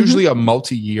life. And it's usually a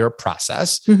multi-year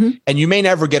process. And you may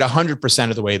never get 100%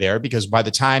 of the way there, because by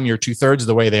the time you're 2/3 of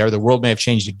the way there, the world may have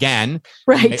changed again.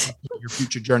 Your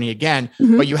future journey again.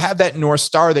 But you have that North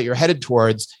Star that you're headed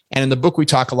towards. And in the book, we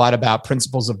talk a lot about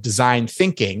principles of design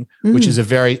thinking, which is a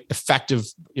very effective,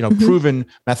 proven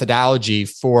methodology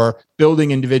for building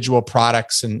individual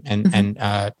products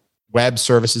and web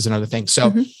services and other things.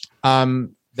 So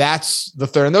that's the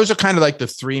third. And those are kind of like the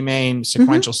three main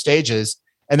sequential stages.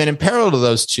 And then in parallel to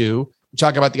those two, we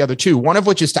talk about the other two, one of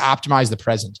which is to optimize the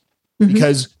present.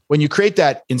 Because when you create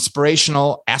that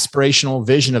inspirational, aspirational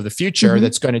vision of the future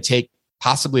that's going to take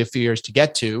possibly a few years to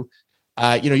get to,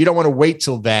 you don't want to wait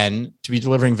till then to be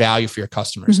delivering value for your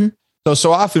customers.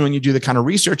 So often when you do the kind of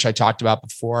research I talked about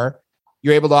before,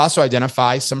 you're able to also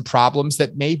identify some problems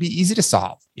that may be easy to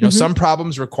solve. Some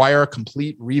problems require a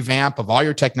complete revamp of all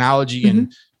your technology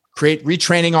and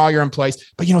retraining all your employees.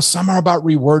 But, some are about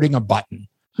rewording a button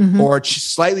or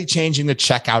slightly changing the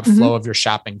checkout flow of your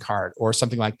shopping cart or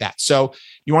something like that. So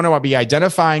you want to be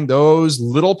identifying those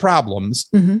little problems.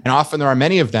 And often there are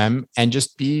many of them, and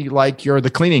just be like you're the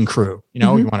cleaning crew. You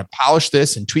want to polish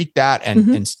this and tweak that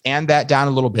and sand that down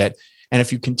a little bit. And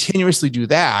if you continuously do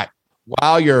that,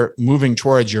 while you're moving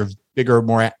towards your bigger,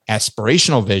 more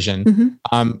aspirational vision,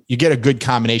 you get a good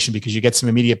combination, because you get some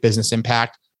immediate business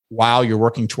impact while you're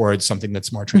working towards something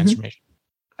that's more transformational.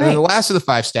 And then the last of the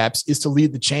 5 steps is to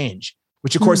lead the change,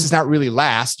 which of course is not really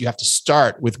last. You have to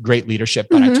start with great leadership,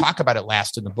 but I talk about it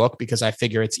last in the book because I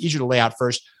figure it's easier to lay out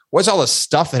first what's all the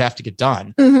stuff that have to get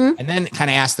done, and then kind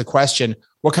of ask the question,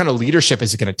 what kind of leadership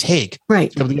is it going to take to be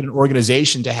able to get an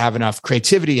organization to have enough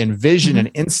creativity and vision and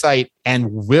insight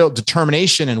and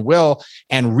determination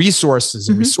and resources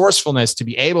and resourcefulness to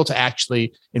be able to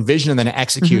actually envision and then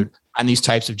execute on these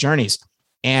types of journeys.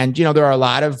 And, there are a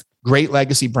lot of great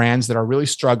legacy brands that are really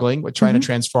struggling with trying to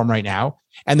transform right now.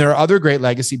 And there are other great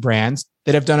legacy brands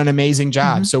that have done an amazing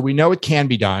job. So we know it can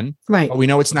be done, but we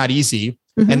know it's not easy.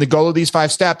 And the goal of these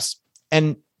 5 steps,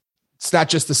 and it's not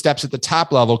just the steps at the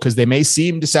top level, because they may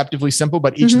seem deceptively simple,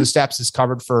 but each of the steps is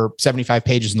covered for 75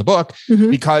 pages in the book,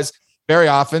 because very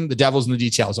often the devil's in the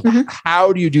details of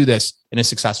how do you do this in a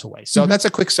successful way. So that's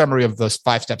a quick summary of those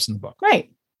 5 steps in the book.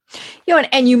 Right.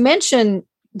 And you mentioned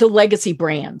the legacy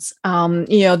brands.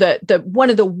 The one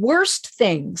of the worst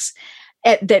things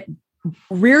that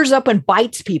rears up and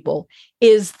bites people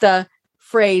is the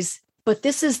phrase, but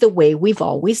this is the way we've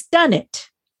always done it.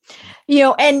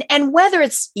 And whether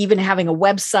it's even having a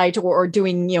website or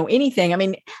doing, anything, I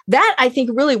mean, that I think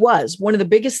really was one of the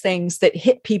biggest things that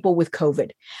hit people with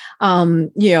COVID.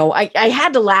 I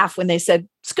had to laugh when they said,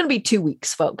 it's going to be 2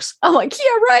 weeks, folks. I'm like,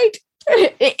 yeah, right.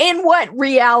 In what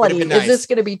reality is this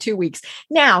going to be 2 weeks?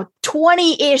 Now,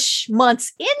 20-ish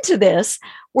months into this,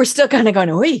 we're still kind of going,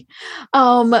 oi.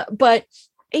 But,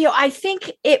 I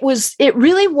think it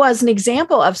really was an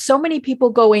example of so many people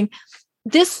going,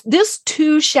 this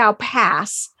too shall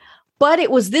pass, but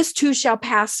it was this too shall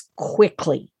pass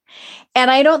quickly. And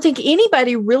I don't think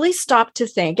anybody really stopped to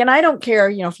think, and I don't care,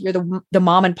 if you're the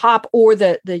mom and pop or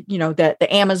the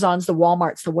Amazons, the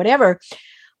Walmarts, the whatever.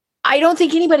 I don't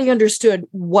think anybody understood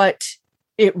what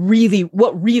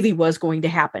really was going to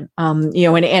happen.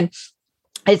 And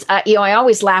it's, I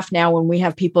always laugh now when we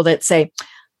have people that say,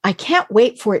 I can't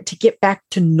wait for it to get back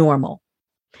to normal.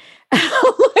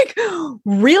 Like,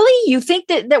 really? You think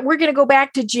that we're going to go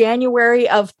back to January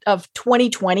of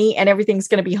 2020 and everything's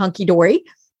going to be hunky dory?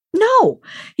 No,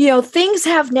 things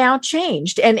have now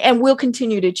changed and will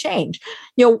continue to change,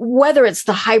 whether it's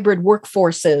the hybrid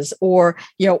workforces or,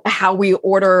 how we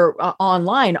order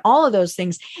online, all of those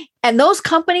things. And those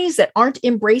companies that aren't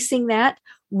embracing that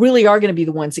really are going to be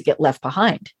the ones that get left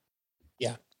behind.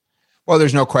 Yeah. Well,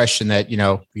 there's no question that,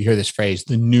 you hear this phrase,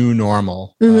 the new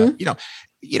normal,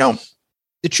 Mm-hmm.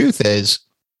 The truth is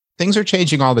things are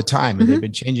changing all the time and they've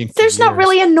been changing. There's not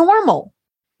really a normal.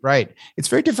 Right. It's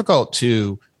very difficult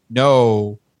to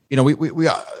know, we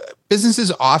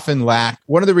businesses often lack.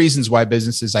 One of the reasons why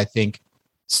businesses, I think,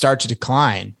 start to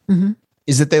decline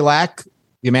is that they lack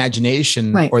the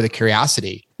imagination or the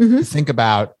curiosity to think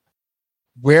about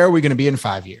where are we going to be in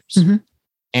 5 years?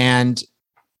 And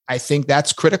I think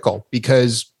that's critical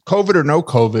because COVID or no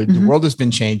COVID, the world has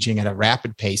been changing at a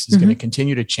rapid pace, is going to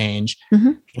continue to change.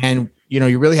 And,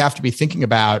 you really have to be thinking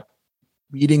about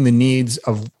meeting the needs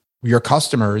of your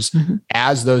customers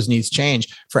as those needs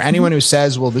change. For anyone who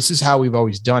says, well, this is how we've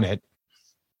always done it,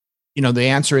 the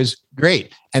answer is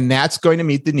great. And that's going to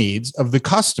meet the needs of the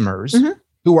customers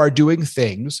who are doing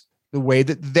things the way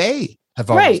that they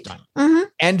have always done.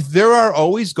 And there are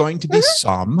always going to be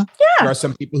some. There are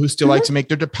some people who still like to make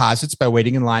their deposits by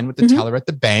waiting in line with the teller at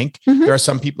the bank. There are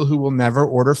some people who will never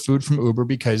order food from Uber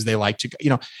because they like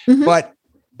to, but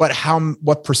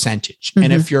what percentage?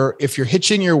 And if you're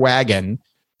hitching your wagon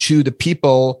to the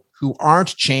people who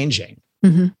aren't changing,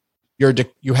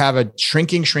 you have a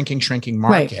shrinking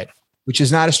market, which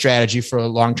is not a strategy for a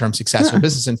long-term successful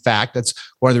business. In fact, that's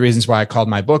one of the reasons why I called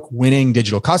my book Winning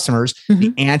Digital Customers,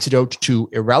 the Antidote to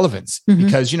Irrelevance.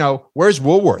 Because, where's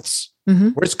Woolworths?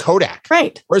 Where's Kodak?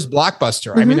 Where's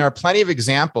Blockbuster? I mean, there are plenty of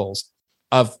examples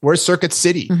of where's Circuit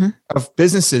City of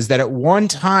businesses that at one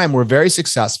time were very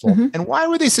successful. And why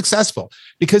were they successful?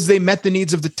 Because they met the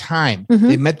needs of the time.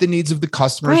 They met the needs of the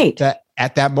customers that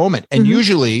at that moment. And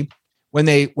usually when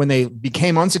they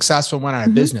became unsuccessful and went out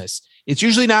of business, it's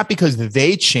usually not because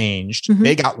they changed.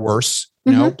 They got worse.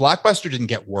 Blockbuster didn't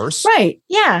get worse.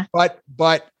 Yeah.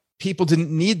 But people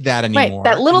didn't need that anymore.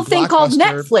 That little thing called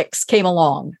Netflix came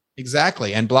along.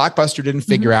 Exactly. And Blockbuster didn't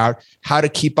figure out how to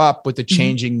keep up with the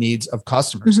changing needs of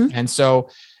customers. And so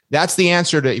that's the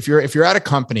answer to, if you're at a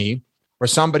company where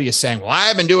somebody is saying, well,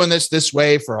 I've been doing this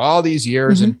way for all these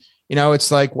years. And,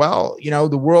 it's like, well,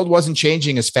 the world wasn't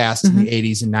changing as fast in the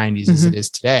 80s and 90s as it is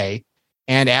today.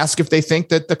 And ask if they think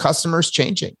that the customer's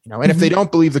changing, and if they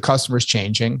don't believe the customer's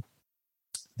changing,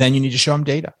 then you need to show them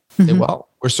data. Say, well,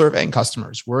 we're surveying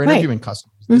customers. We're interviewing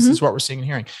customers. This is what we're seeing and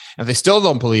hearing. And if they still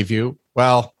don't believe you,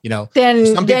 well, then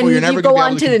some people you're never you going go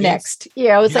on to the next.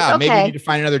 It's like, okay, maybe you need to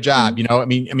find another job. I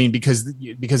mean,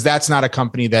 because that's not a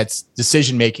company that's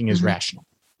decision making is rational.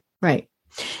 Right.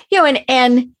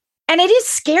 And it is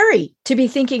scary to be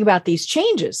thinking about these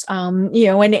changes.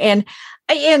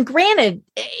 And granted,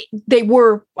 they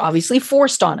were obviously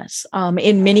forced on us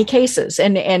in many cases,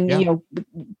 and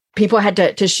people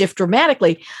had to shift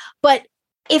dramatically. But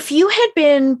if you had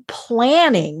been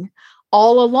planning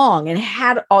all along and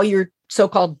had all your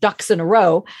so-called ducks in a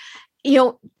row,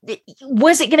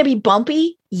 was it going to be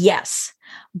bumpy? Yes.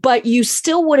 But you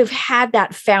still would have had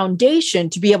that foundation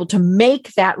to be able to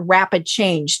make that rapid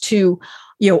change to,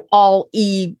 all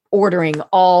e-ordering,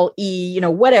 all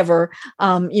whatever,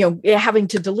 having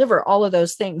to deliver all of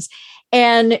those things.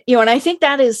 And, and I think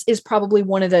that is probably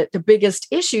one of the biggest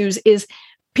issues is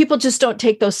people just don't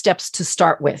take those steps to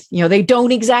start with. They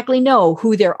don't exactly know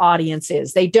who their audience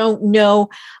is. They don't know,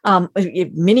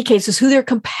 in many cases, who their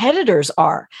competitors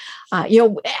are.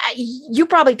 You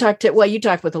probably you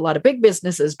talk with a lot of big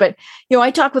businesses, but, I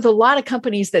talk with a lot of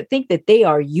companies that think that they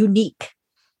are unique.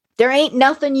 There ain't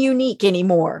nothing unique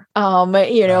anymore. Long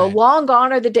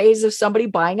gone are the days of somebody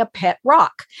buying a pet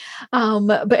rock.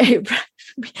 But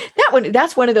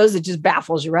that's one of those that just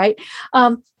baffles you, right?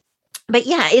 But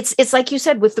yeah, it's like you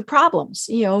said with the problems,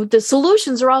 the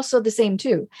solutions are also the same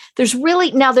too.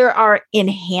 There are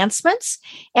enhancements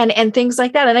and things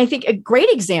like that. And I think a great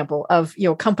example of,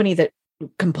 a company that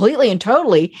completely and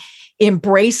totally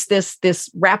embraced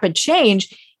this rapid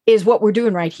change is what we're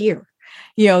doing right here.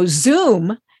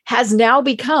 Zoom has now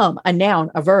become a noun,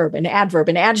 a verb, an adverb,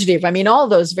 an adjective. I mean, all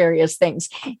those various things.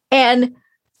 And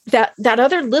that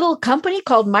other little company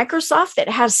called Microsoft that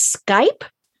has Skype.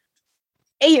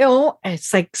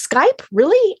 It's like, Skype,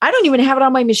 really? I don't even have it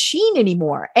on my machine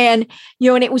anymore. And,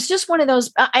 and it was just one of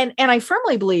those, and I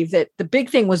firmly believe that the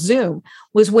big thing with Zoom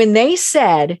was when they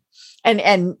said,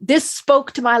 and this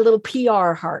spoke to my little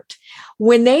PR heart,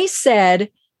 when they said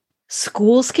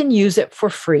schools can use it for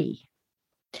free.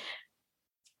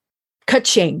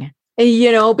 Ka-ching.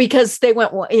 Because they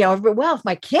went, well, if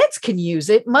my kids can use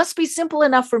it, must be simple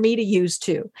enough for me to use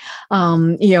too.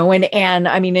 And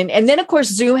then of course,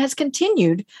 Zoom has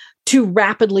continued to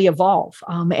rapidly evolve,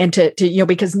 and to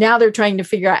because now they're trying to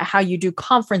figure out how you do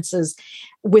conferences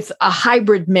with a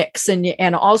hybrid mix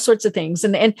and all sorts of things.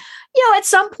 And at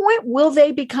some point, will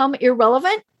they become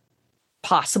irrelevant?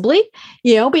 Possibly,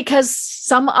 because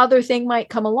some other thing might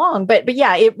come along. But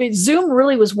yeah, Zoom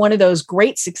really was one of those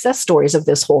great success stories of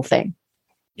this whole thing.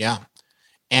 Yeah.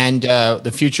 And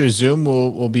the future of Zoom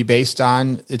will be based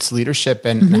on its leadership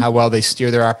and how well they steer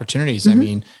their opportunities. I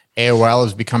mean, AOL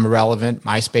has become irrelevant.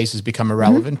 MySpace has become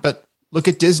irrelevant, but look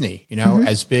at Disney,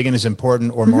 as big and as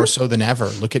important or more so than ever.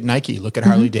 Look at Nike, look at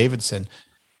Harley Davidson.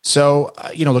 So,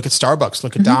 look at Starbucks,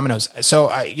 look at Domino's.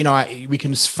 So, we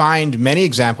can find many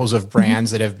examples of brands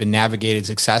that have been navigated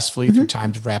successfully through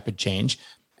times of rapid change.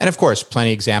 And of course, plenty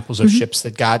of examples of ships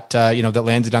that got, that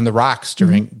landed on the rocks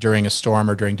during a storm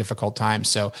or during difficult times.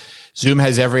 So Zoom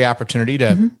has every opportunity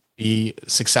to be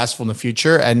successful in the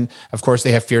future. And of course,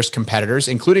 they have fierce competitors,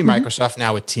 including Microsoft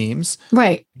now with Teams.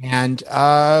 Right. And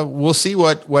we'll see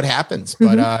what happens.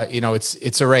 But,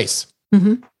 it's a race.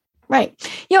 Right.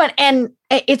 And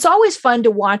it's always fun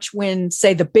to watch when,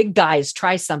 say, the big guys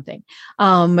try something.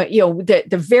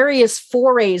 The various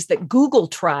forays that Google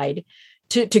tried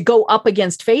to go up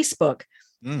against Facebook.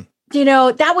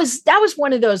 That was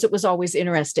one of those that was always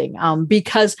interesting,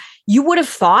 because you would have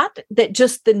thought that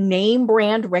just the name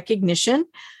brand recognition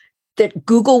that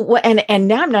Google, and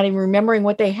now I'm not even remembering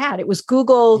what they had. It was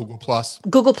Google Plus.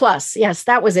 Google Plus. Yes,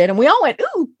 that was it. And we all went,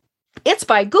 ooh, it's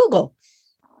by Google.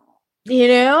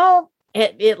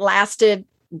 It lasted,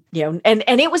 and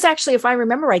it was actually, if I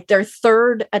remember right, their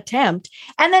third attempt.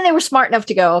 And then they were smart enough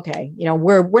to go, okay,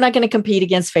 we're not going to compete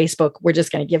against Facebook. We're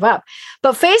just going to give up.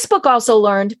 But Facebook also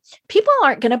learned people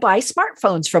aren't going to buy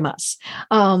smartphones from us.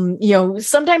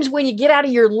 Sometimes when you get out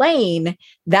of your lane,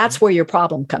 that's where your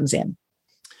problem comes in.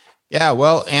 Yeah.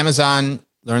 Well, Amazon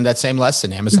learned that same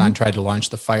lesson. Amazon tried to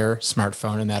launch the Fire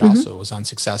smartphone, and that also was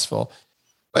unsuccessful.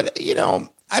 But,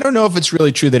 I don't know if it's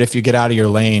really true that if you get out of your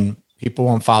lane, people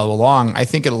won't follow along. I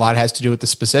think a lot has to do with the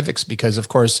specifics because, of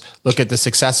course, look at the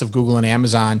success of Google and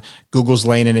Amazon. Google's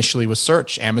lane initially was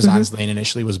search. Amazon's lane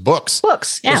initially was books.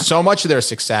 Yeah. So much of their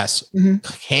success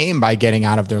came by getting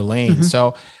out of their lane.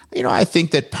 So, I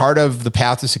think that part of the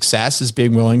path to success is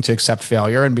being willing to accept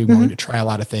failure and being willing to try a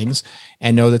lot of things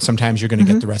and know that sometimes you're going to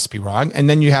get the recipe wrong. And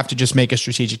then you have to just make a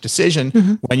strategic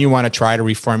decision when you want to try to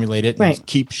reformulate it and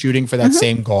keep shooting for that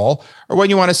same goal, or when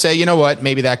you want to say, you know what,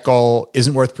 maybe that goal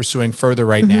isn't worth pursuing further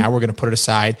right now. We're going to put it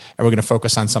aside and we're going to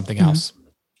focus on something else.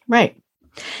 Right.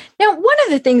 Now, one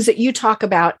of the things that you talk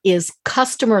about is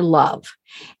customer love.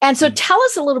 And so tell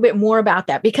us a little bit more about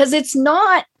that, because it's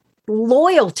not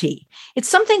loyalty. It's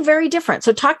something very different.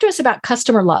 So talk to us about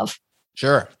customer love.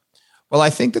 Sure. Well, I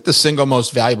think that the single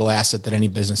most valuable asset that any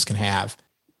business can have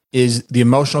is the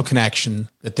emotional connection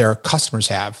that their customers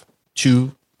have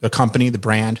to the company, the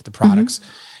brand, the products.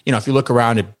 If you look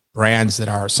around at brands that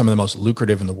are some of the most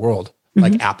lucrative in the world,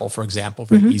 like Apple, for example,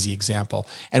 very easy example.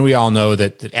 And we all know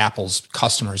that Apple's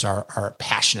customers are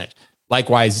passionate.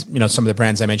 Likewise, some of the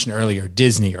brands I mentioned earlier,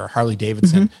 Disney or Harley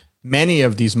Davidson, many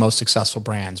of these most successful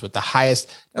brands with the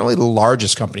highest, not only the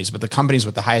largest companies, but the companies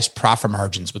with the highest profit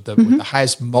margins, with the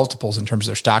highest multiples in terms of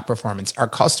their stock performance, are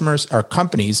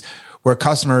companies where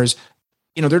customers,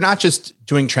 they're not just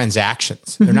doing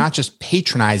transactions. They're not just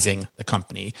patronizing the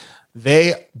company.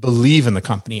 They believe in the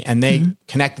company and they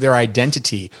connect their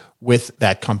identity with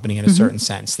that company in a certain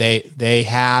sense. They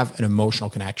have an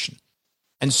emotional connection.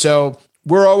 And so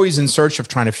we're always in search of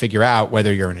trying to figure out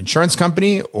whether you're an insurance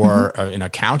company or an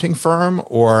accounting firm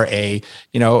or a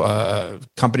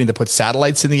company that puts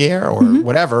satellites in the air or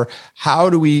whatever. How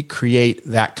do we create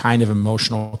that kind of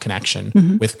emotional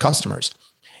connection with customers?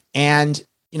 And,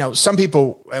 some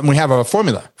people, and we have a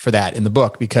formula for that in the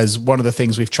book, because one of the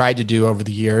things we've tried to do over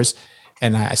the years,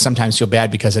 and I sometimes feel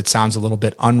bad because it sounds a little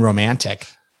bit unromantic,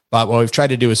 but what we've tried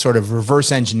to do is sort of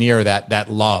reverse engineer that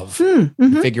love,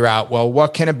 figure out, well,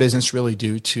 what can a business really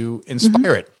do to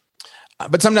inspire it?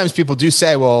 But sometimes people do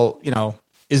say, well,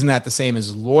 isn't that the same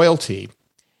as loyalty?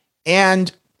 And,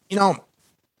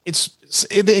 it's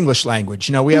in the English language,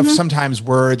 we have sometimes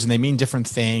words and they mean different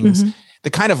things. the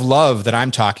kind of love that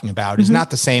I'm talking about is not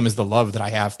the same as the love that I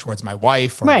have towards my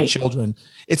wife or my children.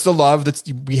 It's the love that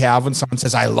we have when someone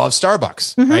says, I love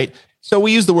Starbucks, right? So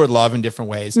we use the word love in different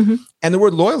ways. And the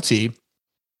word loyalty,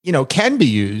 can be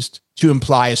used to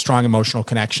imply a strong emotional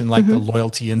connection, like the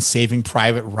loyalty in Saving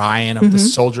Private Ryan of the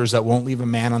soldiers that won't leave a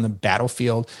man on the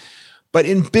battlefield. But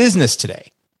in business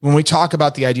today, when we talk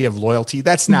about the idea of loyalty,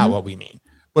 that's not what we mean.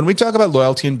 When we talk about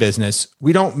loyalty in business,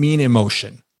 we don't mean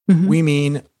emotion. We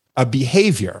mean a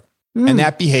behavior. And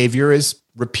that behavior is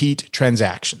repeat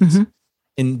transactions.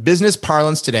 In business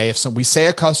parlance today, if we say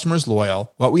a customer is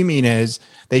loyal, what we mean is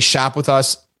they shop with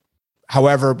us.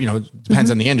 However, it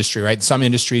depends on the industry, right? Some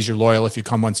industries you're loyal if you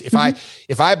come once. If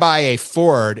I buy a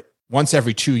Ford once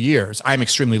every 2 years, I'm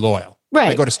extremely loyal. Right.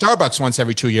 If I go to Starbucks once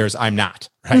every 2 years, I'm not,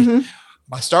 right?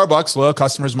 My Starbucks loyal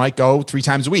customers might go 3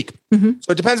 times a week.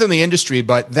 So it depends on the industry,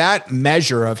 but that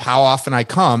measure of how often I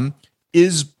come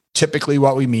is typically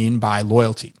what we mean by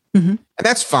loyalty. And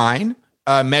that's fine.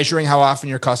 Measuring how often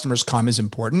your customers come is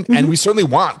important. And we certainly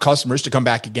want customers to come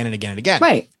back again and again and again.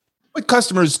 Right. But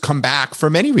customers come back for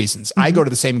many reasons. I go to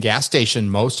the same gas station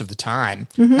most of the time,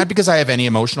 not because I have any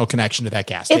emotional connection to that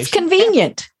gas station. It's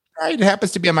convenient. Right. It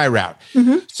happens to be on my route.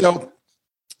 So,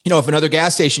 if another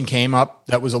gas station came up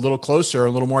that was a little closer,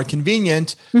 a little more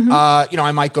convenient,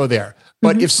 I might go there.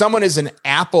 But if someone is an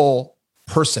Apple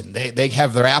person, they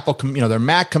have their Apple, their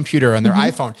Mac computer and their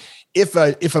iPhone. If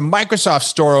a Microsoft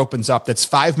store opens up that's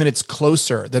 5 minutes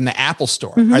closer than the Apple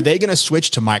store, are they going to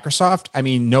switch to Microsoft? I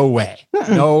mean, no way,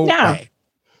 no way,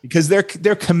 because they're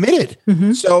committed.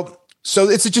 So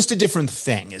it's just a different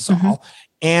thing, is all.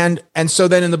 And so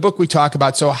then in the book we talk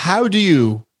about, so how do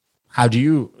you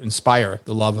inspire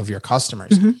the love of your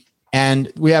customers?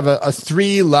 And we have a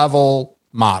 3-level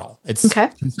model. It's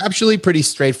conceptually pretty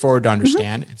straightforward to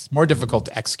understand. It's more difficult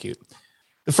to execute.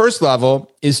 The first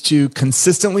level is to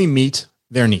consistently meet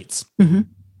their needs.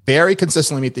 Very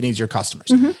consistently meet the needs of your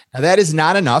customers. Now, that is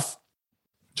not enough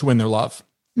to win their love.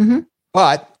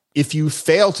 But if you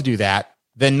fail to do that,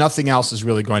 then nothing else is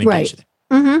really going to get you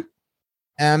there.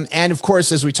 And of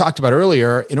course, as we talked about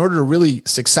earlier, in order to really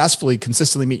successfully,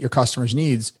 consistently meet your customers'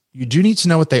 needs, you do need to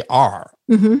know what they are.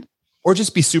 Or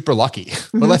just be super lucky.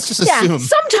 But let's just assume.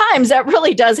 Sometimes that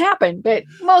really does happen, but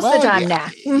most of the time, nah.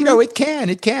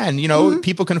 It can.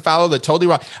 People can follow the totally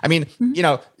wrong. I mean,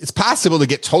 it's possible to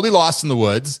get totally lost in the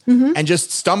woods and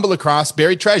just stumble across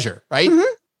buried treasure, right?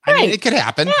 I mean, it could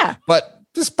happen, but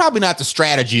this is probably not the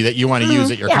strategy that you want to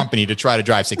use at your company to try to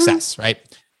drive success, right?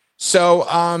 So,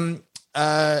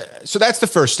 so that's the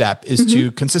first step, is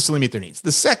to consistently meet their needs.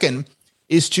 The second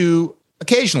is to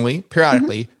occasionally,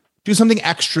 periodically, do something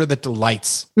extra that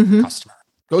delights the customer,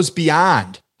 goes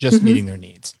beyond just meeting their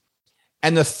needs.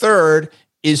 And the third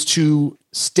is to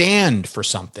stand for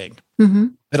something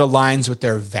that aligns with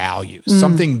their values,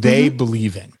 something they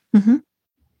believe in.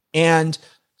 And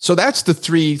so that's the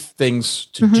 3 things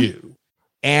to do.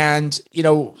 And,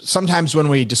 sometimes when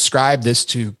we describe this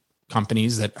to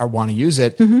companies that want to use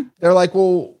it, they're like,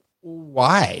 well,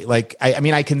 why? Like, I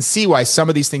mean, I can see why some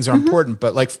of these things are important,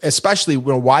 but like, especially,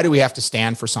 why do we have to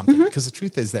stand for something? Because the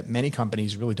truth is that many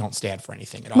companies really don't stand for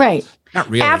anything at all. Right. Not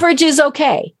really. Average is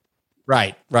okay.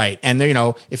 Right. And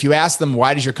if you ask them,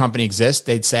 why does your company exist?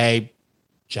 They'd say,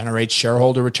 generate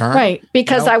shareholder return. Right.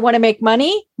 Because I want to make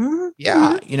money.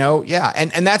 Yeah.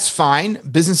 And that's fine.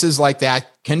 Businesses like that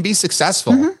can be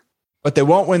successful, but they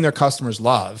won't win their customers'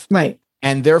 love. Right.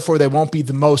 And therefore they won't be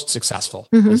the most successful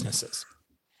businesses.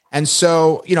 And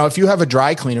so, if you have a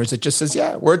dry cleaners that just says,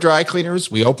 yeah, we're dry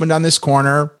cleaners, we opened on this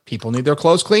corner, people need their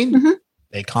clothes cleaned,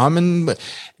 they come, and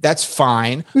that's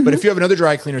fine. But if you have another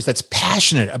dry cleaners that's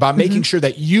passionate about making sure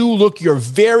that you look your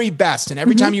very best, and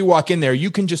every time you walk in there, you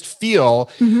can just feel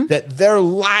that their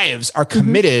lives are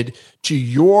committed to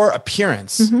your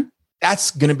appearance,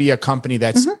 that's going to be a company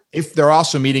that's, if they're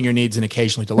also meeting your needs and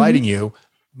occasionally delighting you,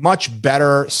 much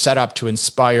better set up to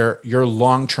inspire your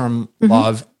long-term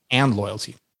love and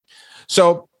loyalty.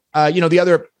 So, the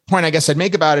other point I guess I'd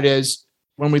make about it is,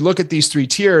 when we look at these 3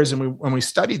 tiers and when we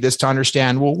studied this to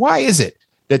understand, well, why is it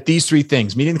that these 3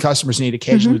 things, meeting the customer's need,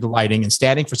 occasionally delighting, and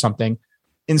standing for something,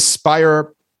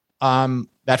 inspire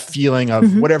that feeling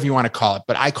of whatever you want to call it,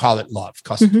 but I call it love,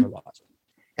 customer love.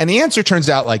 And the answer turns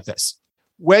out like this.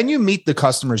 When you meet the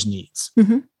customer's needs,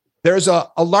 there's a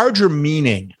larger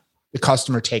meaning the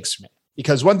customer takes from it.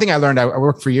 Because one thing I learned, I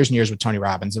worked for years and years with Tony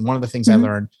Robbins, and one of the things I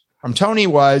learned from Tony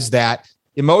was that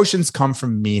emotions come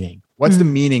from meaning. What's the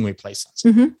meaning we place on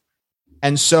something?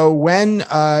 And so when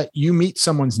you meet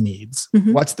someone's needs,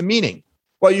 what's the meaning?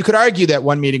 Well, you could argue that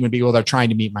one meaning would be, well, they're trying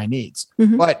to meet my needs.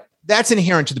 But that's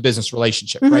inherent to the business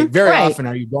relationship, right? Very often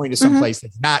are you going to some place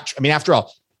that's not, after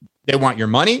all, They want your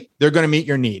money. They're going to meet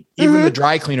your need. Even the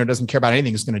dry cleaner doesn't care about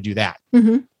anything is going to do that.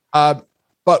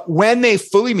 But when they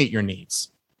fully meet your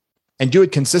needs and do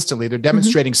it consistently, they're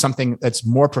demonstrating something that's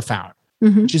more profound,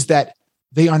 which is that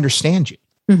they understand you.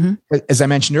 As I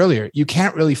mentioned earlier, you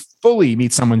can't really fully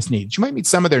meet someone's needs. You might meet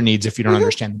some of their needs if you don't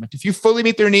understand them. But if you fully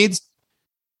meet their needs,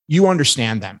 you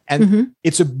understand them. And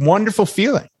it's a wonderful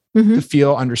feeling to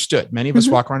feel understood. Many of us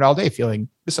walk around all day feeling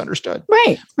misunderstood.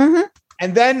 Right.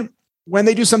 And then when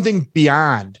they do something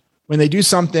beyond, when they do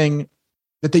something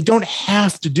that they don't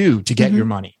have to do to get your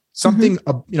money, something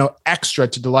extra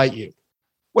to delight you.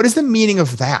 What is the meaning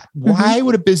of that? Why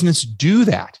would a business do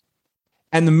that?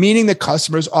 And the meaning that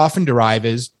customers often derive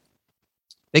is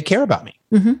they care about me.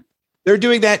 They're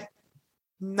doing that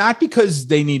not because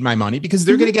they need my money, because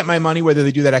they're going to get my money whether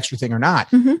they do that extra thing or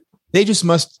not.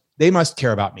 They must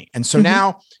care about me. And so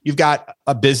now you've got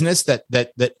a business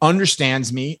that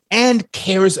understands me and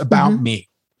cares about me.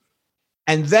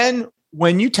 And then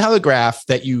when you telegraph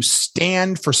that you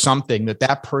stand for something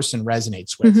that person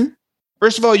resonates with,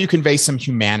 first of all, you convey some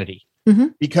humanity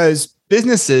because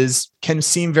businesses can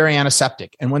seem very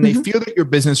antiseptic. And when they feel that your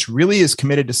business really is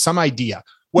committed to some idea,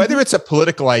 whether it's a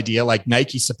political idea like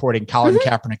Nike supporting Colin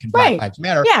Kaepernick and Black Lives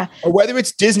Matter, or whether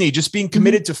it's Disney just being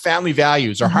committed to family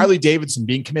values, or Harley Davidson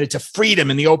being committed to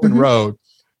freedom in the open road,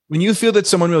 when you feel that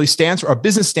someone really stands for, or a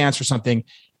business stands for something,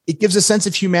 it gives a sense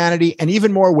of humanity. And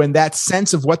even more when that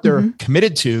sense of what they're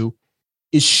committed to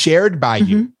is shared by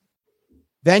you,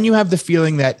 then you have the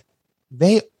feeling that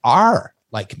they are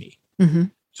like me.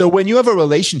 So when you have a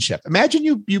relationship, imagine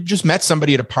you just met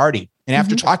somebody at a party, and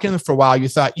after talking to them for a while, you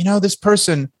thought, this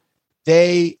person,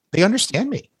 they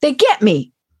understand me. They get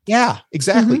me. Yeah,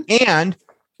 exactly. And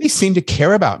they seem to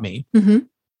care about me.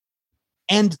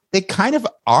 And they kind of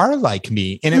are like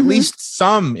me in at least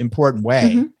some important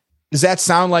way. Does that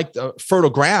sound like the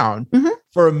fertile ground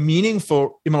for a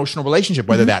meaningful emotional relationship,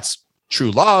 whether that's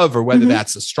true love or whether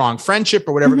that's a strong friendship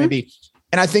or whatever it may be?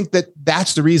 And I think that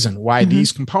that's the reason why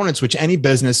these components, which any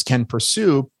business can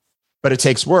pursue, but it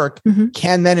takes work,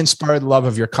 can then inspire the love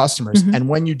of your customers. And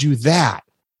when you do that,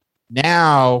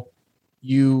 now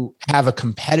you have a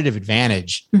competitive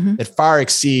advantage that far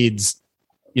exceeds,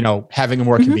 having a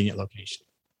more convenient location.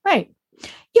 Right.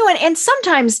 And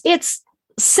sometimes it's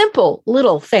simple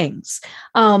little things.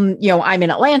 I'm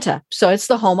in Atlanta, so it's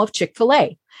the home of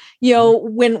Chick-fil-A.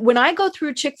 When I go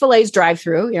through Chick-fil-A's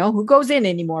drive-through, who goes in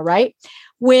anymore, right?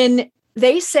 When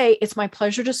they say, "It's my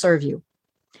pleasure to serve you,"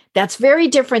 that's very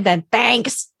different than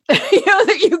 "thanks."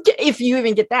 That you get, if you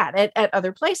even get that at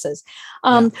other places.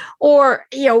 Or,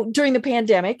 during the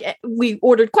pandemic, we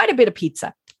ordered quite a bit of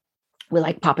pizza. We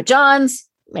like Papa John's,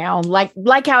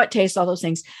 like how it tastes, all those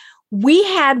things. We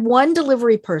had one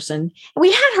delivery person, and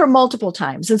we had her multiple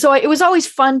times. And so it was always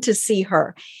fun to see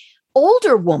her.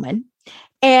 Older woman,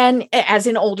 and as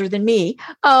in older than me.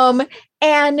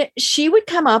 And she would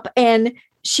come up and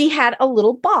she had a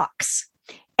little box,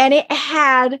 and it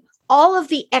had all of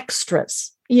the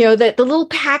extras, the little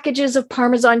packages of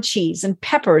Parmesan cheese and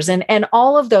peppers and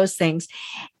all of those things.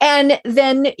 And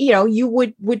then, you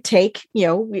would take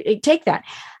that.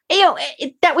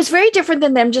 That was very different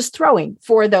than them just throwing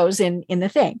for those in the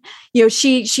thing.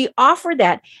 She offered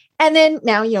that. And then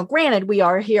now, granted, we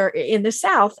are here in the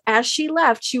South. As she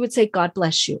left, she would say, "God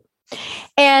bless you."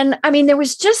 And I mean, there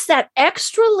was just that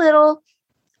extra little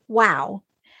wow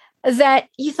that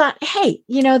you thought, hey,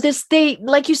 they,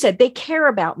 like you said, they care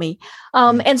about me.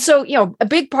 And so, a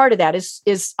big part of that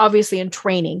is obviously in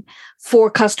training for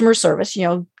customer service.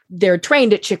 They're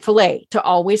trained at Chick-fil-A to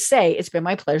always say, "It's been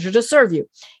my pleasure to serve you."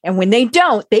 And when they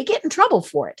don't, they get in trouble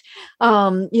for it.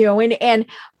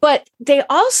 But they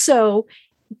also,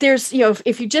 there's,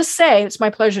 if you just say, "It's my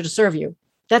pleasure to serve you,"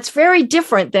 that's very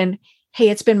different than, "Hey,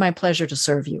 it's been my pleasure to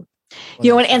serve you."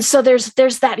 And so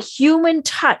there's that human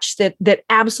touch that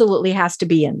absolutely has to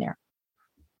be in there.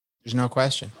 There's no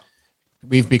question.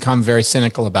 We've become very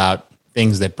cynical about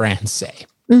things that brands say.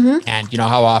 And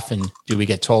how often do we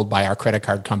get told by our credit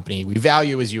card company, "We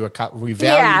value you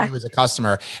as a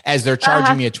customer," as they're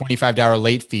charging me a $25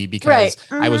 late fee because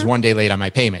I was one day late on my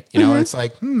payment. And it's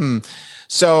like,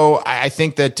 So I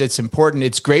think that it's important.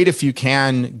 It's great if you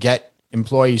can get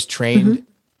employees trained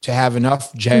to have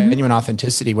enough genuine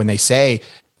authenticity when they say,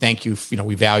 "Thank you,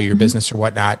 we value your business," or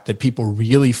whatnot, that people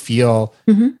really feel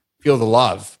the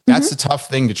love. That's a tough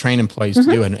thing to train employees to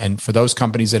do. And for those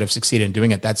companies that have succeeded in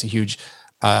doing it, that's a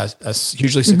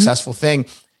hugely successful thing.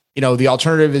 The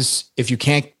alternative is, if you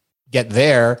can't get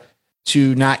there,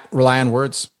 to not rely on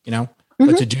words,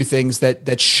 but to do things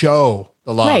that show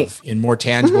the love in more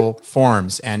tangible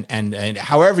forms. And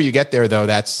however you get there, though,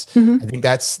 I think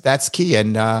that's key.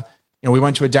 And we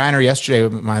went to a diner yesterday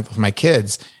with my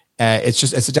kids.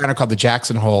 It's a diner called the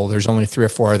Jackson Hole. There's only 3 or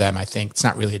 4 of them, I think. It's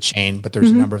not really a chain, but there's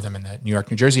a number of them in the New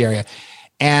York, New Jersey area.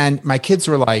 And my kids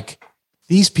were like,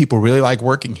 these people really like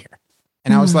working here.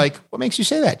 And I was like, what makes you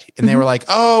say that? And they were like,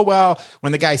 oh, well,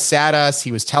 when the guy sat us,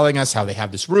 he was telling us how they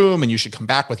have this room and you should come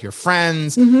back with your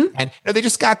friends. And they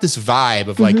just got this vibe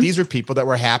of like, these are people that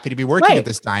were happy to be working at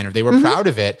this diner. They were proud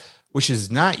of it, which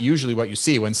is not usually what you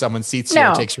see when someone seats you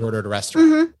and takes your order at a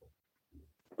restaurant.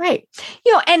 Right.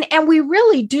 And we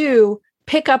really do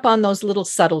pick up on those little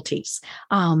subtleties,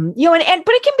 but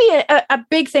it can be a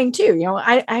big thing too.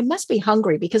 I must be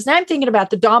hungry because now I'm thinking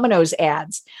about the Domino's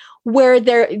ads where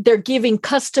they're giving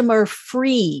customer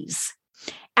frees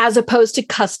as opposed to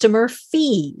customer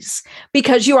fees,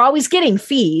 because you're always getting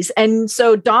fees. And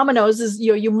so Domino's is,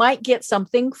 you might get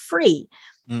something free.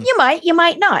 You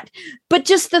might not, but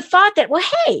just the thought that, well,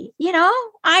 hey,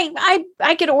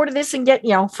 I could order this and get,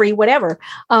 free, whatever.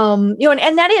 And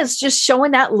that is just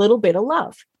showing that little bit of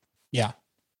love. Yeah,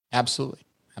 absolutely.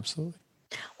 Absolutely.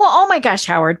 Well, oh my gosh,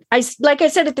 Howard, like I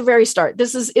said at the very start,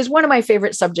 this is one of my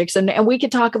favorite subjects and we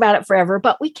could talk about it forever,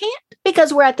 but we can't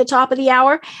because we're at the top of the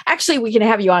hour. Actually, we can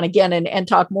have you on again and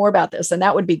talk more about this, and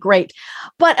that would be great.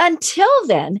 But until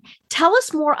then, tell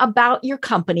us more about your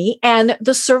company and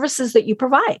the services that you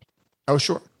provide. Oh,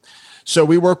 sure. So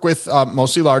we work with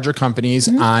mostly larger companies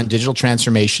on digital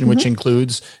transformation, which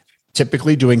includes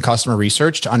typically doing customer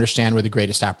research to understand where the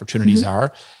greatest opportunities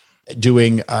are,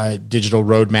 doing digital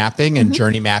road mapping and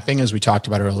journey mapping, as we talked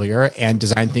about earlier, and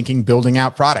design thinking, building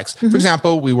out products. For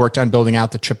example, we worked on building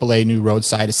out the AAA new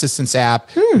roadside assistance app.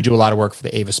 We do a lot of work for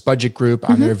the Avis Budget Group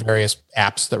on their various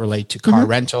apps that relate to car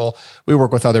rental. We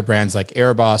work with other brands like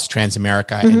Airbus,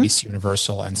 Transamerica, NBC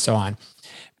Universal, and so on.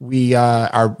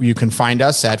 You can find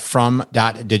us at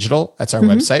from.digital. That's our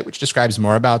website, which describes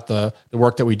more about the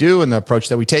work that we do and the approach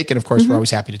that we take. And of course, we're always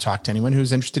happy to talk to anyone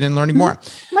who's interested in learning more.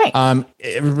 Right.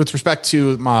 With respect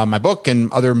to my book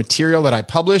and other material that I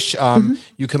publish,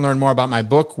 you can learn more about my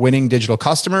book, Winning Digital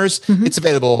Customers. It's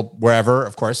available wherever,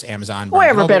 of course, Amazon.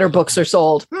 Wherever better books are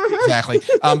sold. Exactly.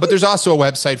 But there's also a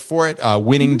website for it,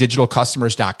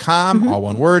 winningdigitalcustomers.com, all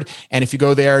one word. And if you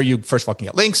go there, you first of all can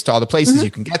get links to all the places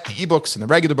you can get the ebooks and the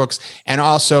regular books. And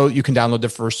also you can download the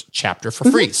first chapter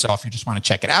for free. So if you just want to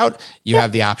check it out, you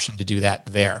have the option to do that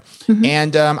there.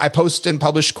 And I post and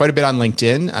publish quite a bit on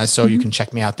LinkedIn. So you can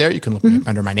check me out there. You can look me up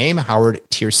under my name, Howard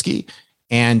Tiersky.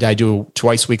 And I do a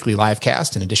twice weekly live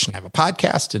cast. In addition, I have a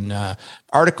podcast and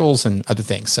articles and other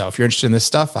things. So if you're interested in this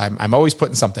stuff, I'm always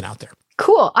putting something out there.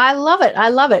 Cool. I love it. I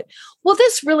love it. Well,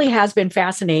 this really has been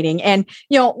fascinating. And,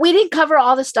 we didn't cover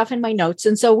all the stuff in my notes.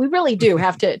 And so we really do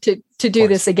have to do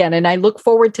this again. And I look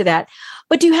forward to that.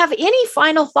 But do you have any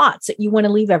final thoughts that you want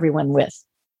to leave everyone with?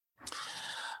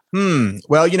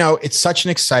 Well, it's such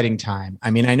an exciting time.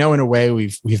 I mean, I know in a way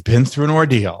we've been through an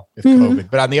ordeal with COVID,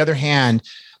 but on the other hand,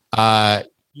 I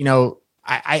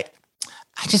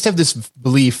just have this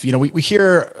belief, we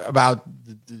hear about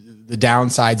the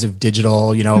downsides of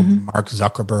digital, Mark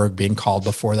Zuckerberg being called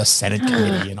before the Senate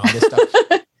committee and all this stuff,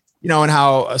 and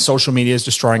how social media is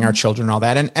destroying our children and all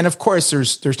that. And of course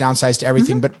there's downsides to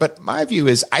everything, but my view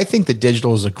is I think that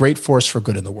digital is a great force for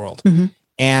good in the world.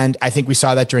 And I think we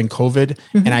saw that during COVID.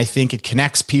 And I think it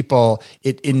connects people.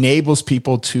 It enables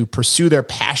people to pursue their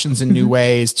passions in new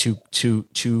ways, to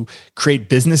create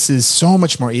businesses so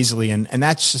much more easily. And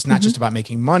that's just not just about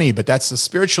making money, but that's the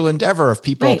spiritual endeavor of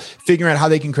people figuring out how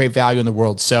they can create value in the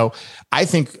world. So I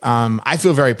think I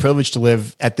feel very privileged to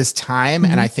live at this time.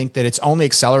 And I think that it's only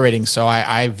accelerating. So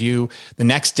I view the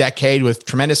next decade with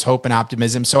tremendous hope and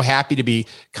optimism. So happy to be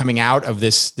coming out of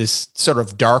this sort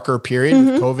of darker period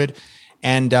with COVID.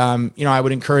 And, I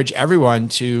would encourage everyone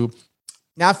to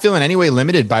not feel in any way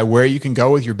limited by where you can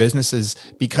go with your businesses,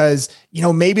 because,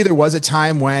 maybe there was a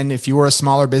time when if you were a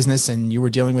smaller business and you were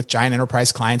dealing with giant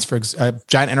enterprise clients,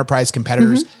 giant enterprise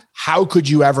competitors, how could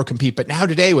you ever compete? But now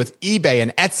today with eBay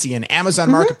and Etsy and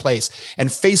Amazon Marketplace and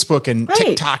Facebook and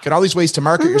TikTok and all these ways to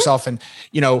market yourself and,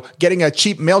 getting a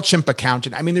cheap MailChimp account.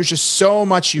 And I mean, there's just so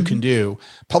much you can do.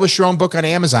 Publish your own book on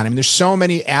Amazon. I mean, there's so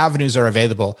many avenues that are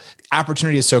available.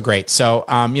 Opportunity is so great. So,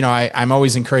 I'm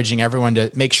always encouraging everyone to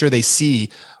make sure they see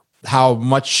how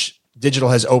much digital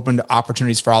has opened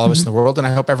opportunities for all of us in the world. And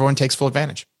I hope everyone takes full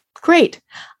advantage. Great.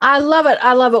 I love it.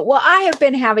 I love it. Well, I have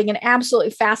been having an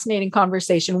absolutely fascinating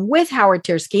conversation with Howard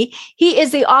Tiersky. He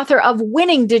is the author of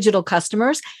Winning Digital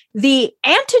Customers, The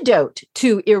Antidote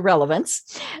to Irrelevance.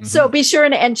 So be sure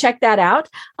and check that out.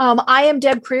 I am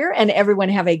Deb Creer, and everyone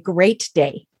have a great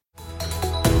day.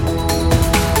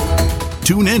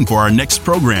 Tune in for our next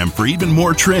program for even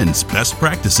more trends, best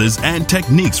practices, and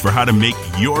techniques for how to make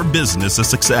your business a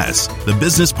success. The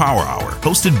Business Power Hour,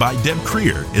 hosted by Deb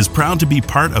Creer, is proud to be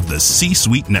part of the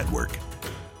C-Suite Network.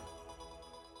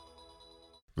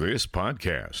 This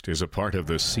podcast is a part of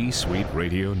the C-Suite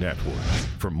Radio Network.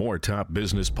 For more top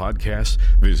business podcasts,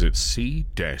 visit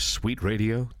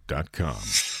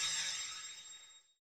c-suiteradio.com.